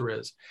processor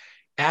is.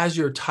 As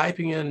you're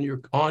typing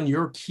in on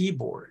your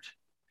keyboard,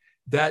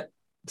 that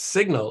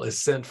signal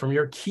is sent from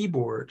your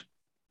keyboard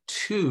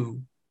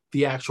to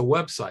the actual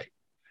website.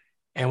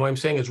 And what I'm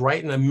saying is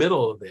right in the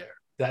middle of there,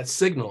 that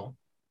signal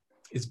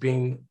is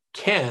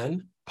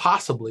can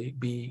possibly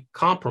be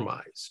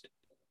compromised.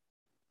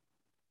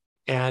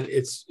 And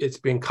it's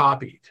being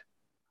copied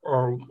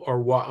or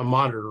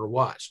monitored or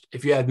watched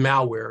if you had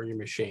malware on your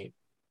machine.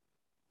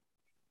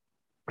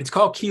 It's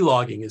called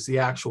keylogging is the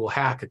actual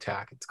hack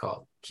attack. It's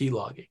called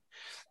keylogging.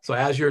 So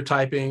as you're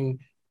typing,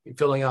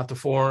 filling out the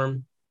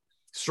form,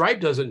 Stripe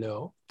doesn't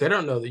know. They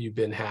don't know that you've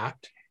been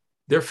hacked.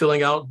 They're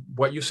filling out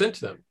what you sent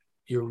to them.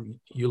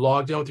 you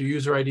logged in with your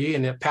user ID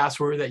and that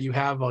password that you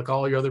have, like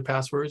all your other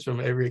passwords from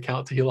every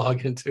account that you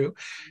log into,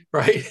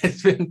 right?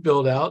 It's been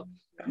filled out.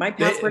 My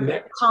password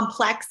is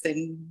complex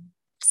and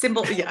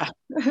symbol. Yeah.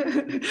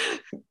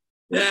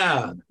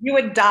 Yeah. You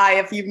would die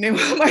if you knew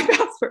what my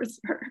passwords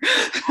were.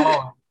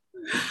 Oh,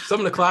 some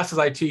of the classes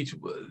I teach,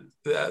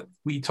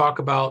 we talk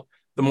about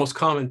the most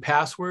common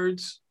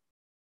passwords,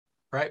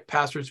 right?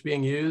 Passwords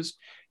being used.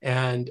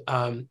 And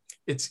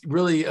it's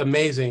really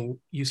amazing.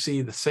 You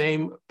see the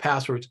same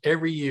passwords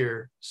every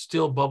year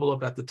still bubble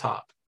up at the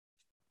top.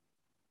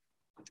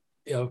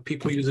 You know,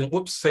 people using,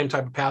 same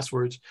type of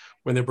passwords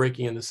when they're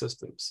breaking into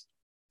systems.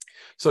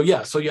 So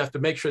yeah, so you have to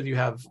make sure that you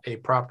have a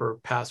proper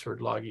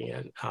password logging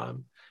in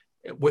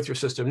with your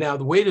system. Now,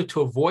 the way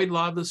to avoid a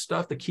lot of this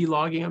stuff, the key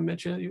logging I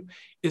mentioned to you,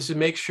 is to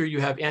make sure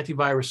you have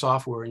antivirus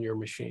software in your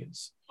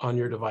machines, on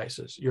your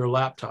devices, your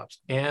laptops.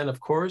 And of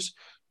course,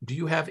 do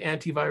you have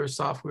antivirus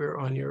software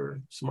on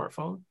your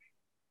smartphone?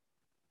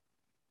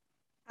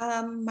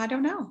 I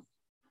don't know.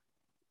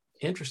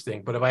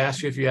 Interesting. But if I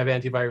ask you if you have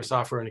antivirus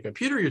software on a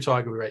computer you're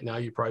talking about right now,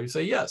 you probably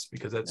say yes,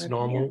 because that's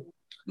normal.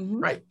 Mm-hmm.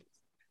 Right.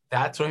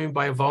 That's what I mean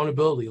by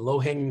vulnerability,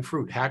 low-hanging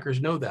fruit. Hackers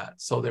know that.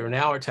 So they're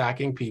now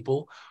attacking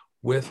people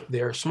with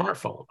their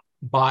smartphone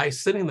by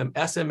sending them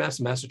SMS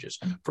messages.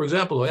 For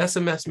example, an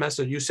SMS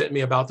message you sent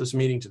me about this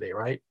meeting today,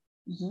 right?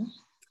 Mm-hmm.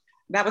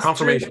 That was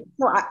confirmation.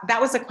 That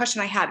was a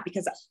question I had,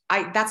 because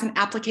that's an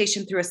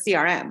application through a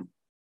CRM.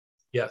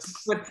 Yes.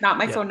 So it's not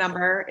my phone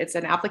number. It's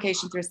an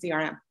application through a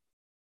CRM.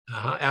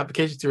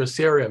 Application through a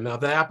CRM. Now,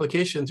 the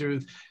application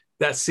through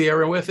that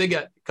CRM, if they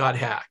got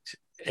hacked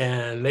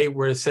and they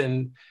were to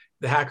send,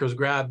 the hackers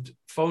grabbed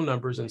phone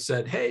numbers and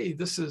said, hey,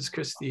 this is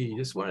Christy.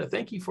 Just want to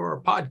thank you for our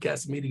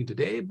podcast meeting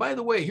today. By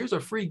the way, here's a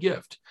free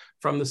gift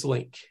from this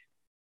link.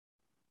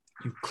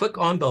 You click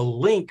on the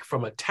link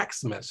from a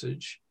text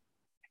message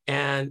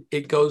and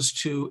it goes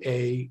to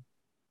a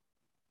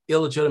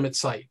illegitimate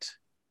site,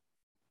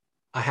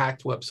 a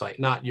hacked website,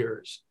 not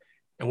yours.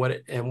 And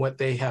what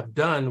they have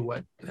done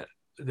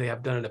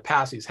in the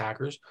past, these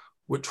hackers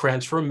would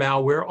transfer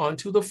malware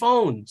onto the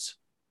phones.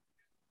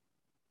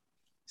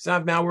 It's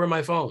not malware on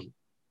my phone.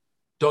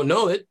 Don't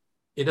know it.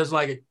 It doesn't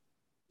like it.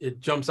 It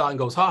jumps out and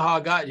goes, ha ha,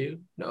 got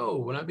you. No,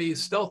 we're not being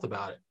stealth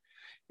about it.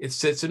 It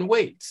sits and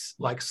waits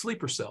like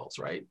sleeper cells,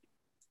 right?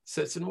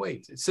 Sits and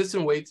waits. It sits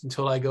and waits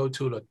until I go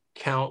to an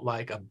account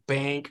like a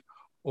bank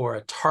or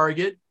a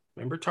Target.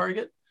 Remember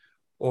Target?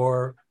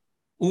 Or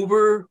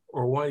Uber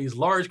or one of these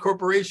large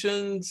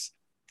corporations.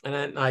 And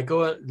then I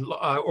go,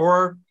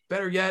 or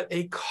better yet,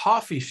 a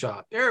coffee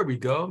shop. There we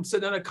go. I'm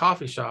sitting at a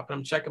coffee shop and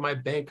I'm checking my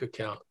bank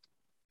account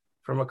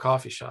from a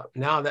coffee shop.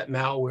 Now that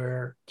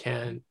malware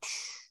can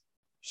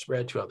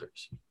spread to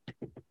others.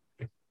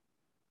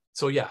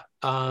 So yeah,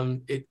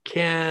 it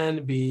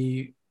can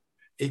be,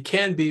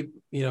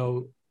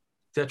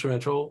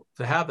 detrimental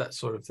to have that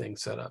sort of thing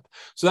set up.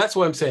 So that's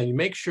what I'm saying. You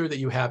make sure that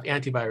you have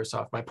antivirus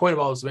software. My point of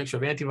all is to make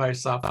sure you have antivirus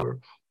software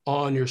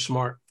on your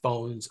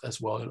smartphones as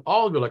well, and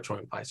all of your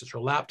electronic devices,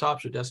 your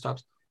laptops, your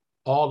desktops,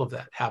 all of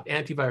that have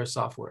antivirus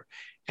software.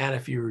 And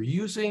if you're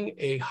using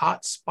a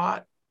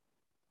hotspot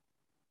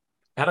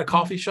at a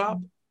coffee shop,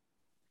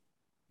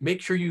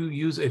 make sure you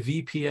use a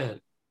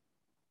VPN,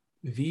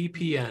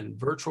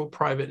 virtual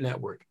private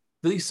network.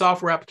 These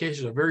software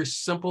applications are very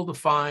simple to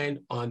find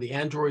on the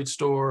Android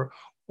store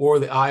or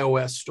the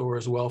iOS store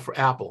as well for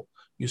Apple.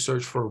 You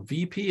search for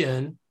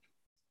VPN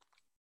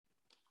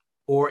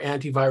or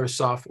antivirus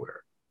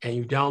software and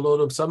you download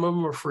them. Some of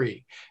them are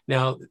free.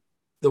 Now,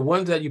 the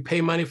ones that you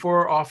pay money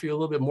for offer you a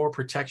little bit more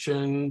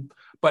protection,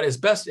 but it's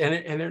best,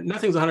 and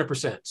nothing's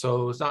 100%.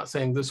 So it's not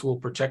saying this will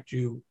protect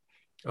you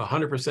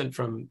 100%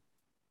 from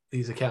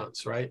these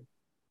accounts, right?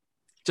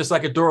 Just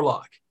like a door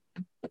lock.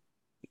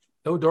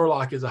 No door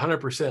lock is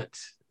 100%.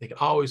 They can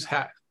always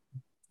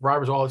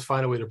robbers always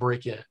find a way to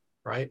break in,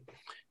 right?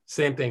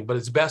 Same thing, but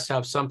it's best to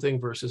have something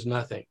versus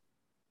nothing.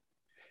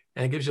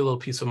 And it gives you a little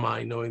peace of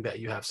mind knowing that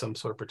you have some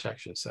sort of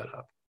protection set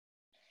up.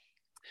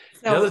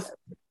 So,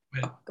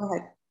 go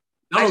ahead.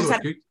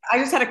 I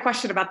just had a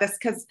question about this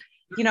because,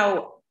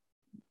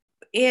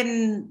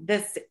 in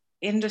this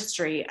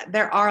industry,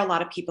 there are a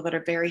lot of people that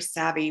are very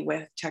savvy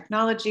with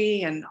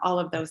technology and all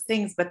of those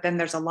things, but then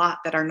there's a lot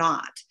that are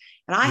not.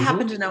 And I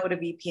happen to know what a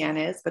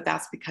VPN is, but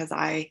that's because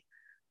I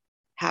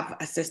have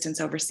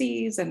assistants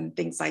overseas and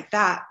things like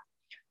that.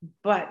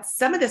 But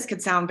some of this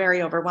could sound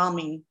very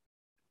overwhelming.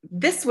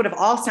 This would have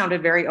all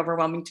sounded very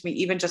overwhelming to me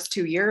even just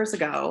 2 years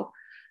ago.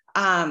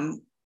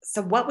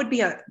 So what would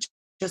be a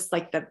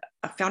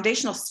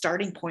foundational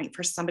starting point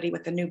for somebody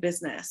with a new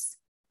business?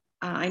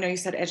 I know you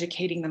said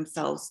educating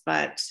themselves,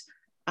 but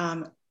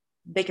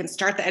they can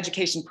start the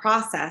education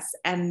process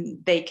and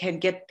they can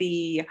get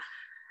the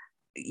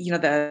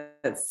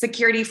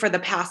security for the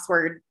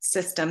password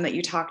system that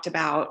you talked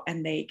about,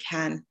 and they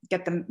can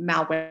get the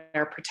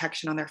malware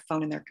protection on their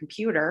phone and their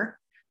computer.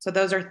 So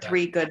those are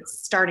 3 good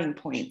starting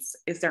points.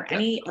 Is there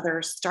any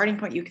other starting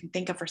point you can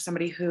think of for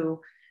somebody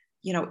who,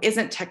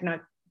 isn't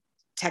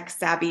tech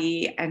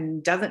savvy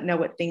and doesn't know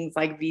what things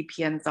like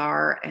VPNs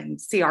are and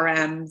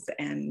CRMs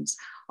and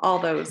all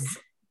those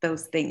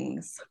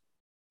things.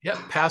 Yep.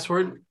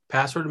 Password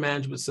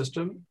management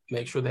system.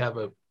 Make sure they have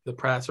the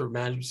password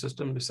management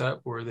system set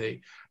up where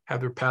they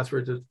have their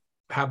password to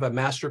have a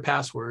master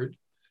password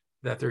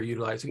that they're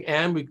utilizing.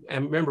 And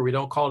remember, we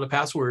don't call it a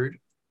password.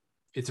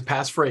 It's a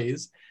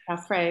passphrase.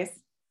 Passphrase.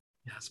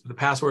 Yes, but the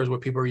password is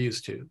what people are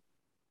used to.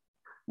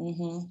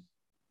 Mm-hmm.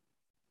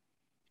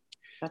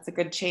 That's a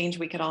good change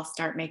we could all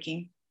start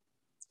making.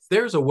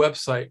 There's a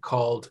website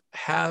called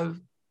Have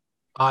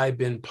I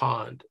Been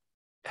Pwned?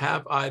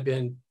 Have I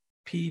Been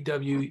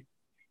PWEND?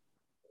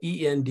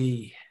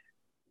 PWEND?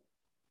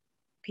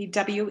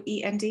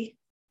 PWEND,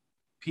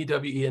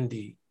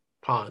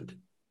 Pwned.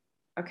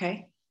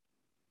 Okay.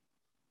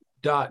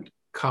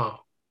 .com.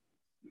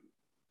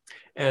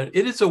 And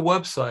it is a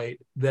website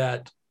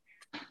that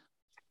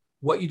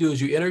what you do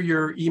is you enter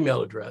your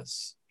email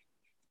address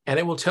and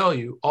it will tell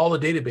you all the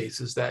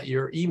databases that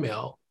your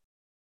email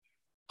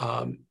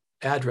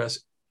address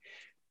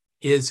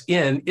is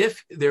in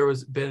if there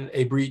has been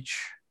a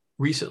breach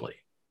recently.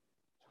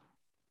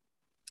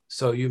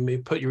 So you may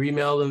put your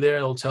email in there.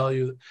 It'll tell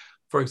you,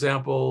 for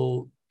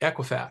example,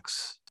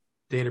 Equifax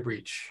data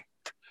breach.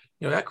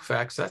 You know,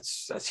 Equifax,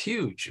 that's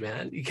huge,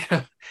 man.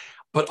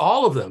 But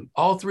all of them,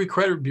 all three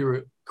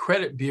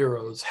credit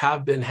bureaus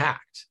have been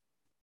hacked.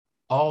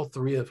 All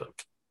three of them.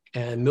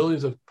 And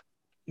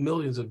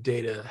millions of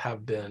data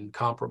have been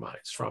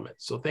compromised from it.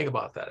 So think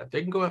about that. If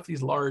they can go after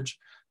these large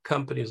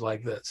companies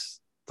like this,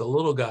 the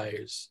little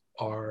guys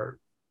are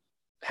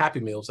Happy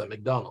Meals at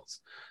McDonald's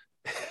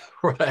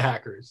for the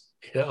hackers.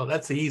 You know,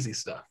 that's the easy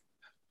stuff.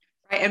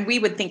 Right. And we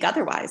would think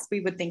otherwise. We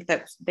would think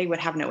that they would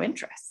have no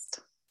interest.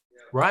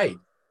 Right.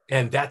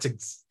 And that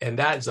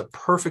is a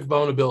perfect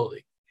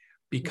vulnerability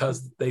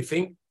because they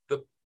think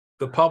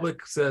the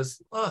public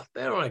says, oh,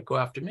 they don't want to go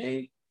after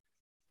me.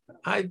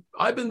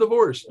 I've been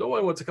divorced. No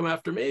one wants to come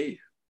after me.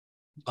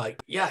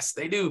 Like, yes,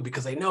 they do,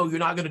 because they know you're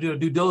not going to do a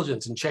due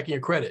diligence in checking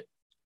your credit.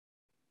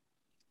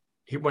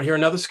 You want to hear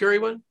another scary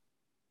one?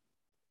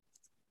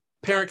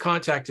 Parent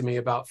contacted me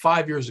about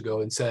 5 years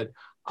ago and said,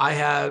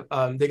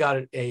 they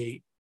got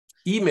a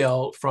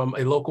email from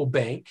a local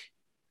bank.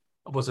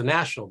 It was a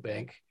national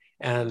bank.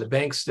 And the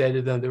bank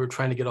stated that they were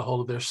trying to get a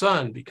hold of their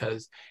son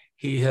because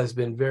he has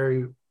been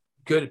very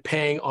good at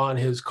paying on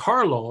his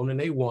car loan, and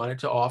they wanted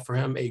to offer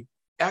him a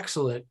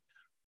excellent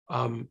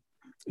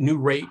new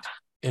rate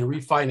in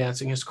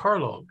refinancing his car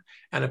loan.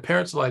 And the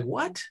parents are like,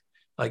 what?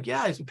 Like,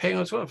 yeah, he's been paying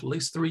on his loan for at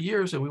least 3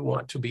 years, and we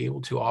want to be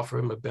able to offer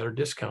him a better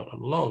discount on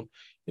the loan.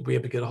 If we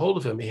have to get a hold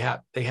of him,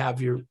 they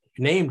have your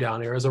name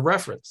down there as a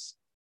reference.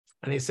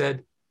 And he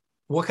said,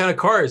 what kind of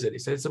car is it? He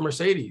said, it's a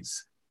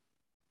Mercedes.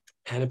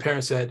 And the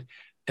parent said,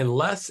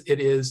 unless it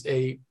is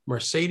a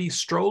Mercedes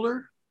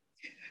stroller,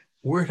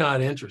 we're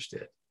not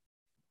interested.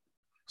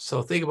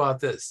 So think about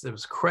this. There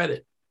was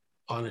credit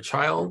on a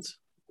child,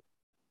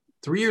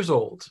 3 years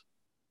old.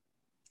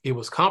 It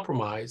was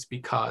compromised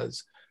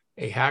because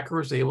a hacker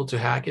was able to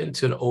hack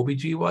into an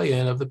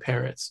OBGYN of the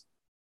parents,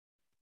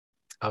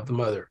 of the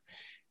mother.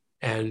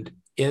 And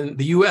in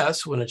the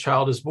US, when a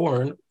child is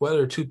born, what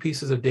are two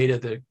pieces of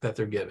data that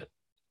they're given?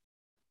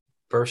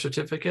 Birth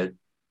certificate,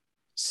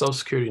 social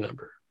security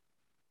number.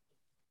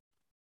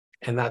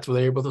 And that's what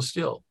they were able to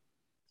steal.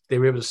 They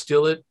were able to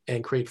steal it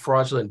and create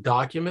fraudulent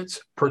documents,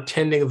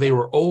 pretending they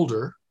were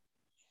older,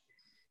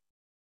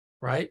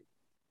 right?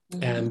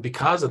 Mm-hmm. And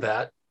because of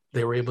that,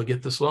 they were able to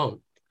get this loan.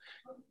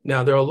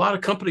 Now, there are a lot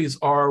of companies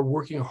are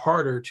working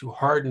harder to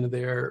harden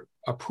their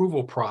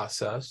approval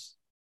process,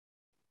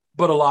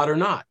 but a lot are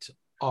not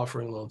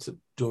offering loans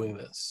doing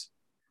this.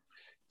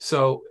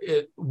 So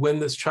when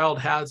this child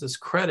has this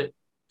credit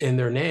in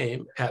their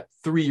name at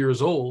 3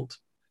 years old,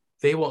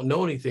 they won't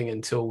know anything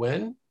until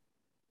when?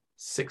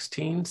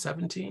 16,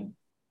 17?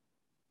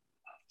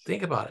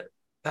 Think about it.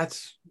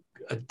 That's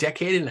a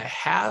decade and a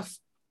half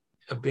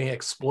of being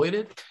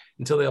exploited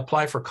until they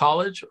apply for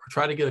college or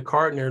try to get a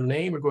card in their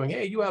name. Or going,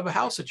 hey, you have a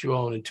house that you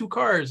own and 2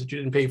 cars that you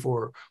didn't pay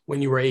for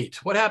when you were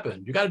 8. What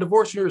happened? You got a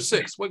divorce when you were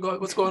 6.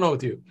 What's going on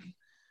with you?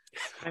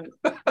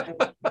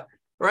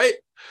 Right?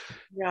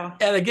 Yeah.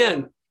 And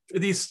again,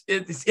 it's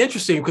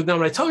interesting because now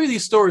when I tell you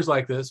these stories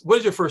like this, what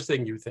is your first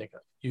thing you think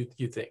of?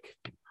 You think?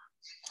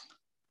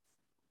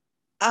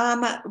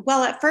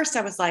 Well, at first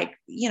I was like,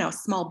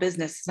 small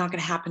business is not going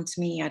to happen to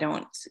me. I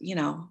don't,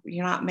 you're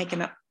not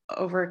making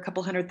over a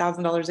couple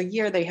 $100,000 a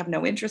year. They have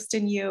no interest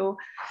in you.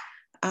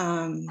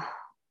 Exactly.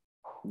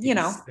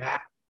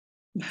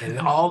 And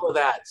all of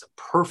that is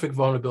a perfect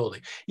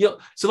vulnerability.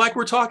 So like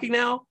we're talking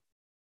now,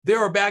 there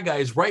are bad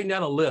guys writing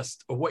down a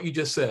list of what you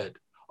just said.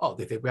 Oh,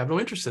 they think we have no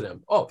interest in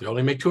them. Oh, they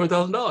only make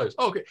 $200,000.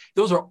 Okay.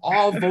 Those are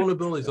all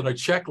vulnerabilities on a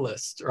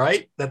checklist,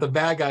 right? That the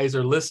bad guys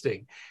are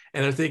listing.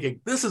 And they're thinking,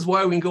 this is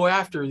why we can go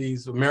after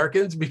these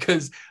Americans,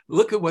 because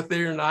look at what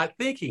they're not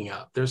thinking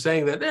of. They're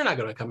saying that they're not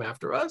going to come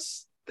after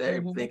us.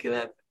 They're thinking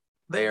that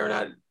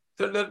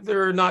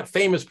they're not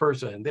famous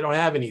person. They don't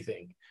have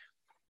anything.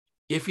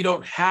 If you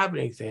don't have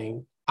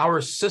anything,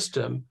 our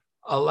system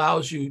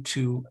allows you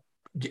to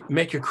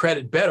make your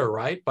credit better,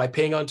 right? By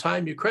paying on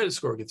time, your credit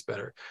score gets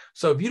better.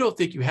 So if you don't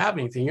think you have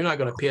anything, you're not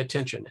going to pay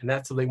attention. And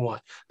that's what they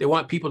want. They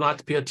want people not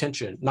to pay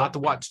attention, not to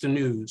watch the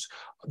news,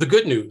 the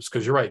good news,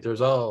 because you're right. There's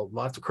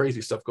lots of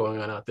crazy stuff going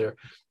on out there.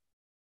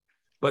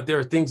 But there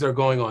are things that are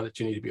going on that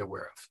you need to be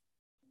aware of.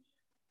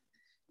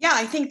 Yeah,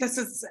 I think this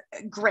is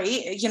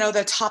great. You know,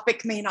 the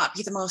topic may not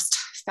be the most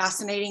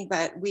fascinating,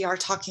 but we are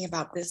talking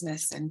about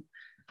business and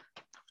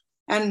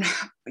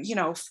you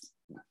know,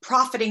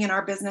 profiting in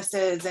our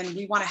businesses, and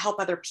we want to help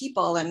other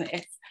people. And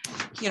if,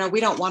 you know, we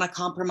don't want to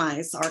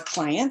compromise our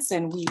clients,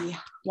 and we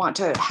want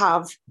to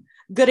have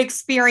good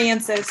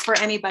experiences for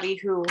anybody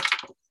who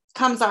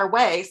comes our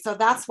way. So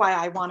that's why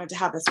I wanted to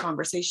have this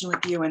conversation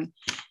with you and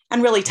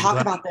really talk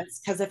about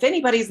this, because if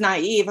anybody's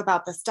naive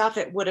about the stuff,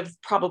 it would have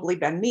probably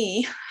been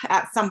me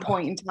at some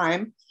point in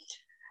time.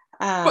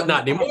 But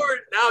not anymore.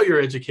 Now you're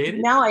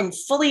educated. Now I'm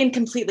fully and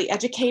completely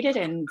educated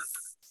and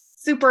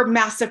super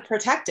massive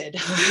protected.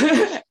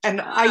 And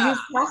I use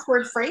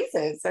password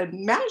phrases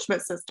and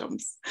management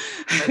systems.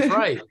 That's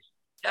right.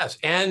 Yes.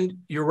 And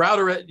your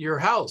router at your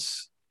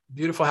house,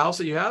 beautiful house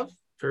that you have,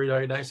 very,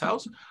 very nice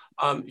house.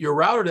 Your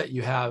router that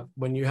you have,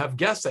 when you have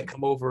guests that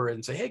come over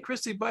and say, hey,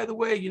 Christy, by the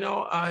way, you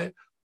know, I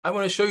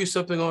want to show you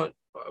something on,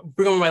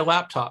 bring on my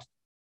laptop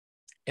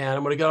and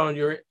I'm going to get on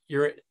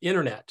your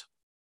internet.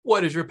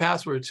 What is your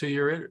password to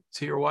your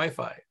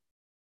Wi-Fi?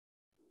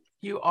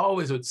 You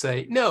always would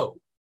say no.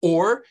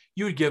 Or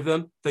you would give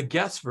them the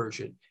guest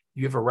version.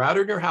 You have a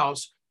router in your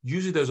house.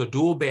 Usually there's a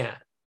dual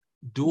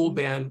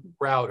band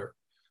router,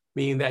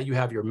 meaning that you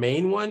have your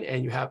main one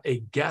and you have a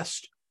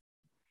guest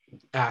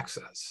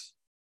access.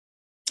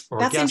 Or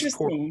that's guest interesting.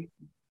 Portal.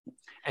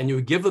 And you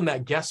would give them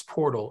that guest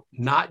portal,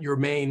 not your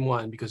main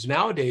one, because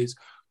nowadays,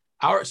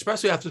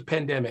 especially after the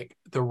pandemic,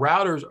 the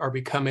routers are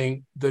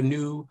becoming the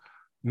new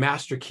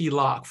master key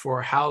lock for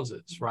our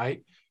houses,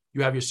 right?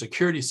 You have your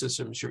security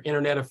systems, your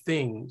Internet of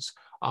Things,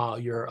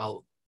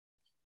 your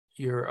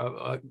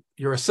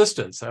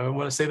assistants. I don't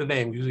want to say the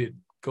name, usually it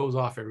goes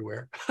off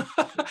everywhere.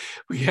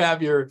 We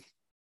have your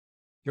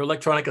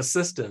electronic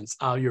assistants,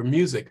 your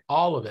music,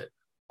 all of it,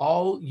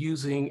 all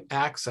using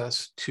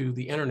access to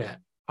the internet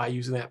by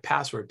using that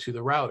password to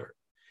the router.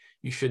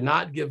 You should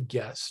not give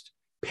guests.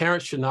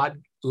 Parents should not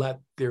let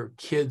their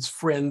kids'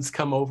 friends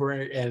come over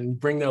and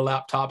bring their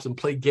laptops and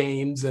play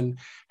games and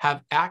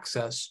have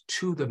access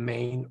to the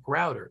main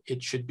router.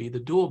 It should be the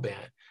dual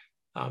band,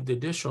 the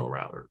additional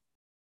router.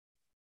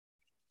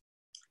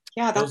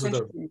 Yeah, that's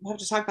interesting. We'll have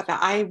to talk about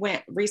that. I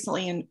went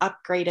recently and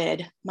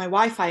upgraded my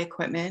Wi-Fi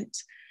equipment,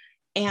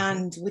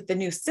 and with the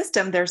new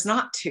system, there's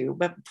not two,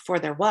 but before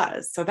there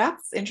was. So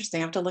that's interesting.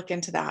 I have to look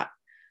into that.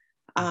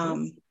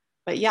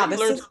 But yeah, this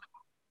is.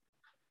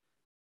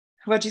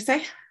 What'd you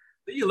say?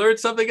 You learned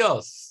something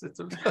else.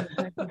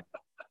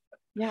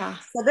 Yeah.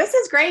 So this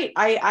is great.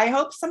 I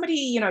hope somebody,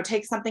 you know,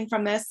 takes something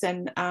from this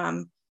and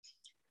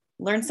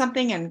learn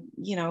something and,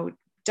 you know,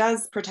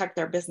 does protect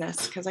their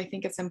business, because I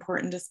think it's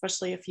important,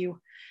 especially if you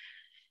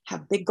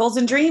have big goals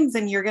and dreams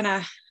and you're going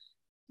to,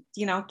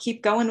 you know,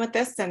 keep going with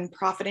this and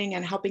profiting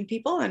and helping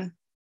people. And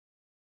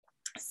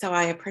so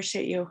I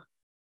appreciate you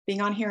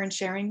being on here and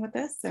sharing with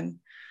this. And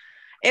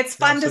it's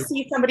fun to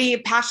see somebody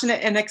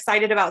passionate and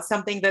excited about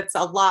something that's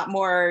a lot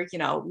more, you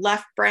know,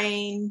 left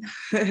brain,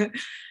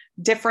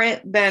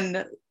 different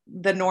than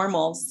the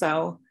normal.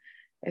 So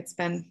it's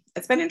been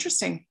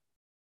interesting.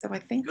 So I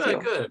thank you.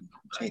 Good.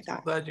 Appreciate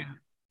that.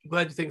 I'm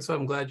glad you think so.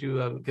 I'm glad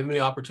you give me the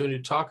opportunity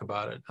to talk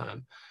about it.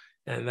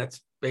 And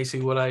that's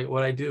basically what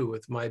I do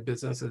with my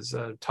business is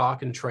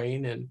talk and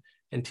train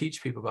and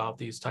teach people about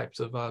these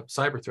types of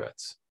cyber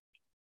threats.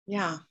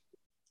 Yeah.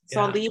 So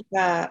I'll leave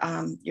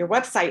your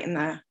website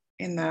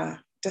in the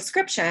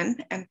description,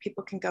 and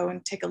people can go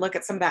and take a look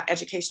at some of that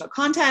educational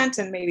content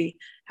and maybe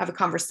have a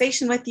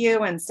conversation with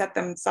you and set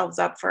themselves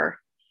up for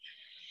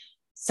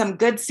some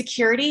good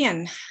security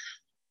and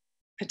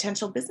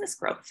potential business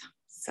growth.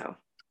 So.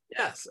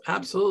 Yes,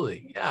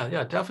 absolutely.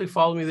 Yeah, definitely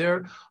follow me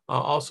there.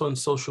 Also on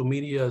social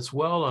media as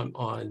well,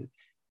 on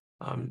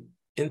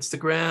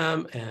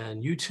Instagram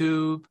and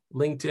YouTube,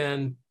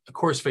 LinkedIn, of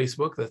course,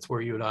 Facebook. That's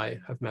where you and I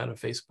have met on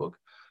Facebook.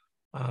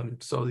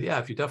 So yeah,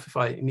 if you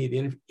definitely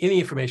need any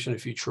information in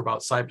the future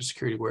about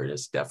cybersecurity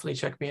awareness, definitely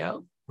check me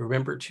out.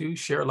 Remember to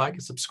share, like,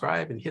 and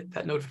subscribe, and hit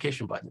that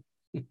notification button.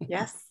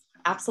 Yes,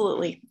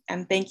 absolutely.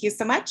 And thank you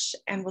so much.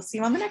 And we'll see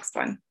you on the next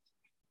one.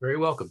 Very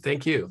welcome.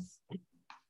 Thank you.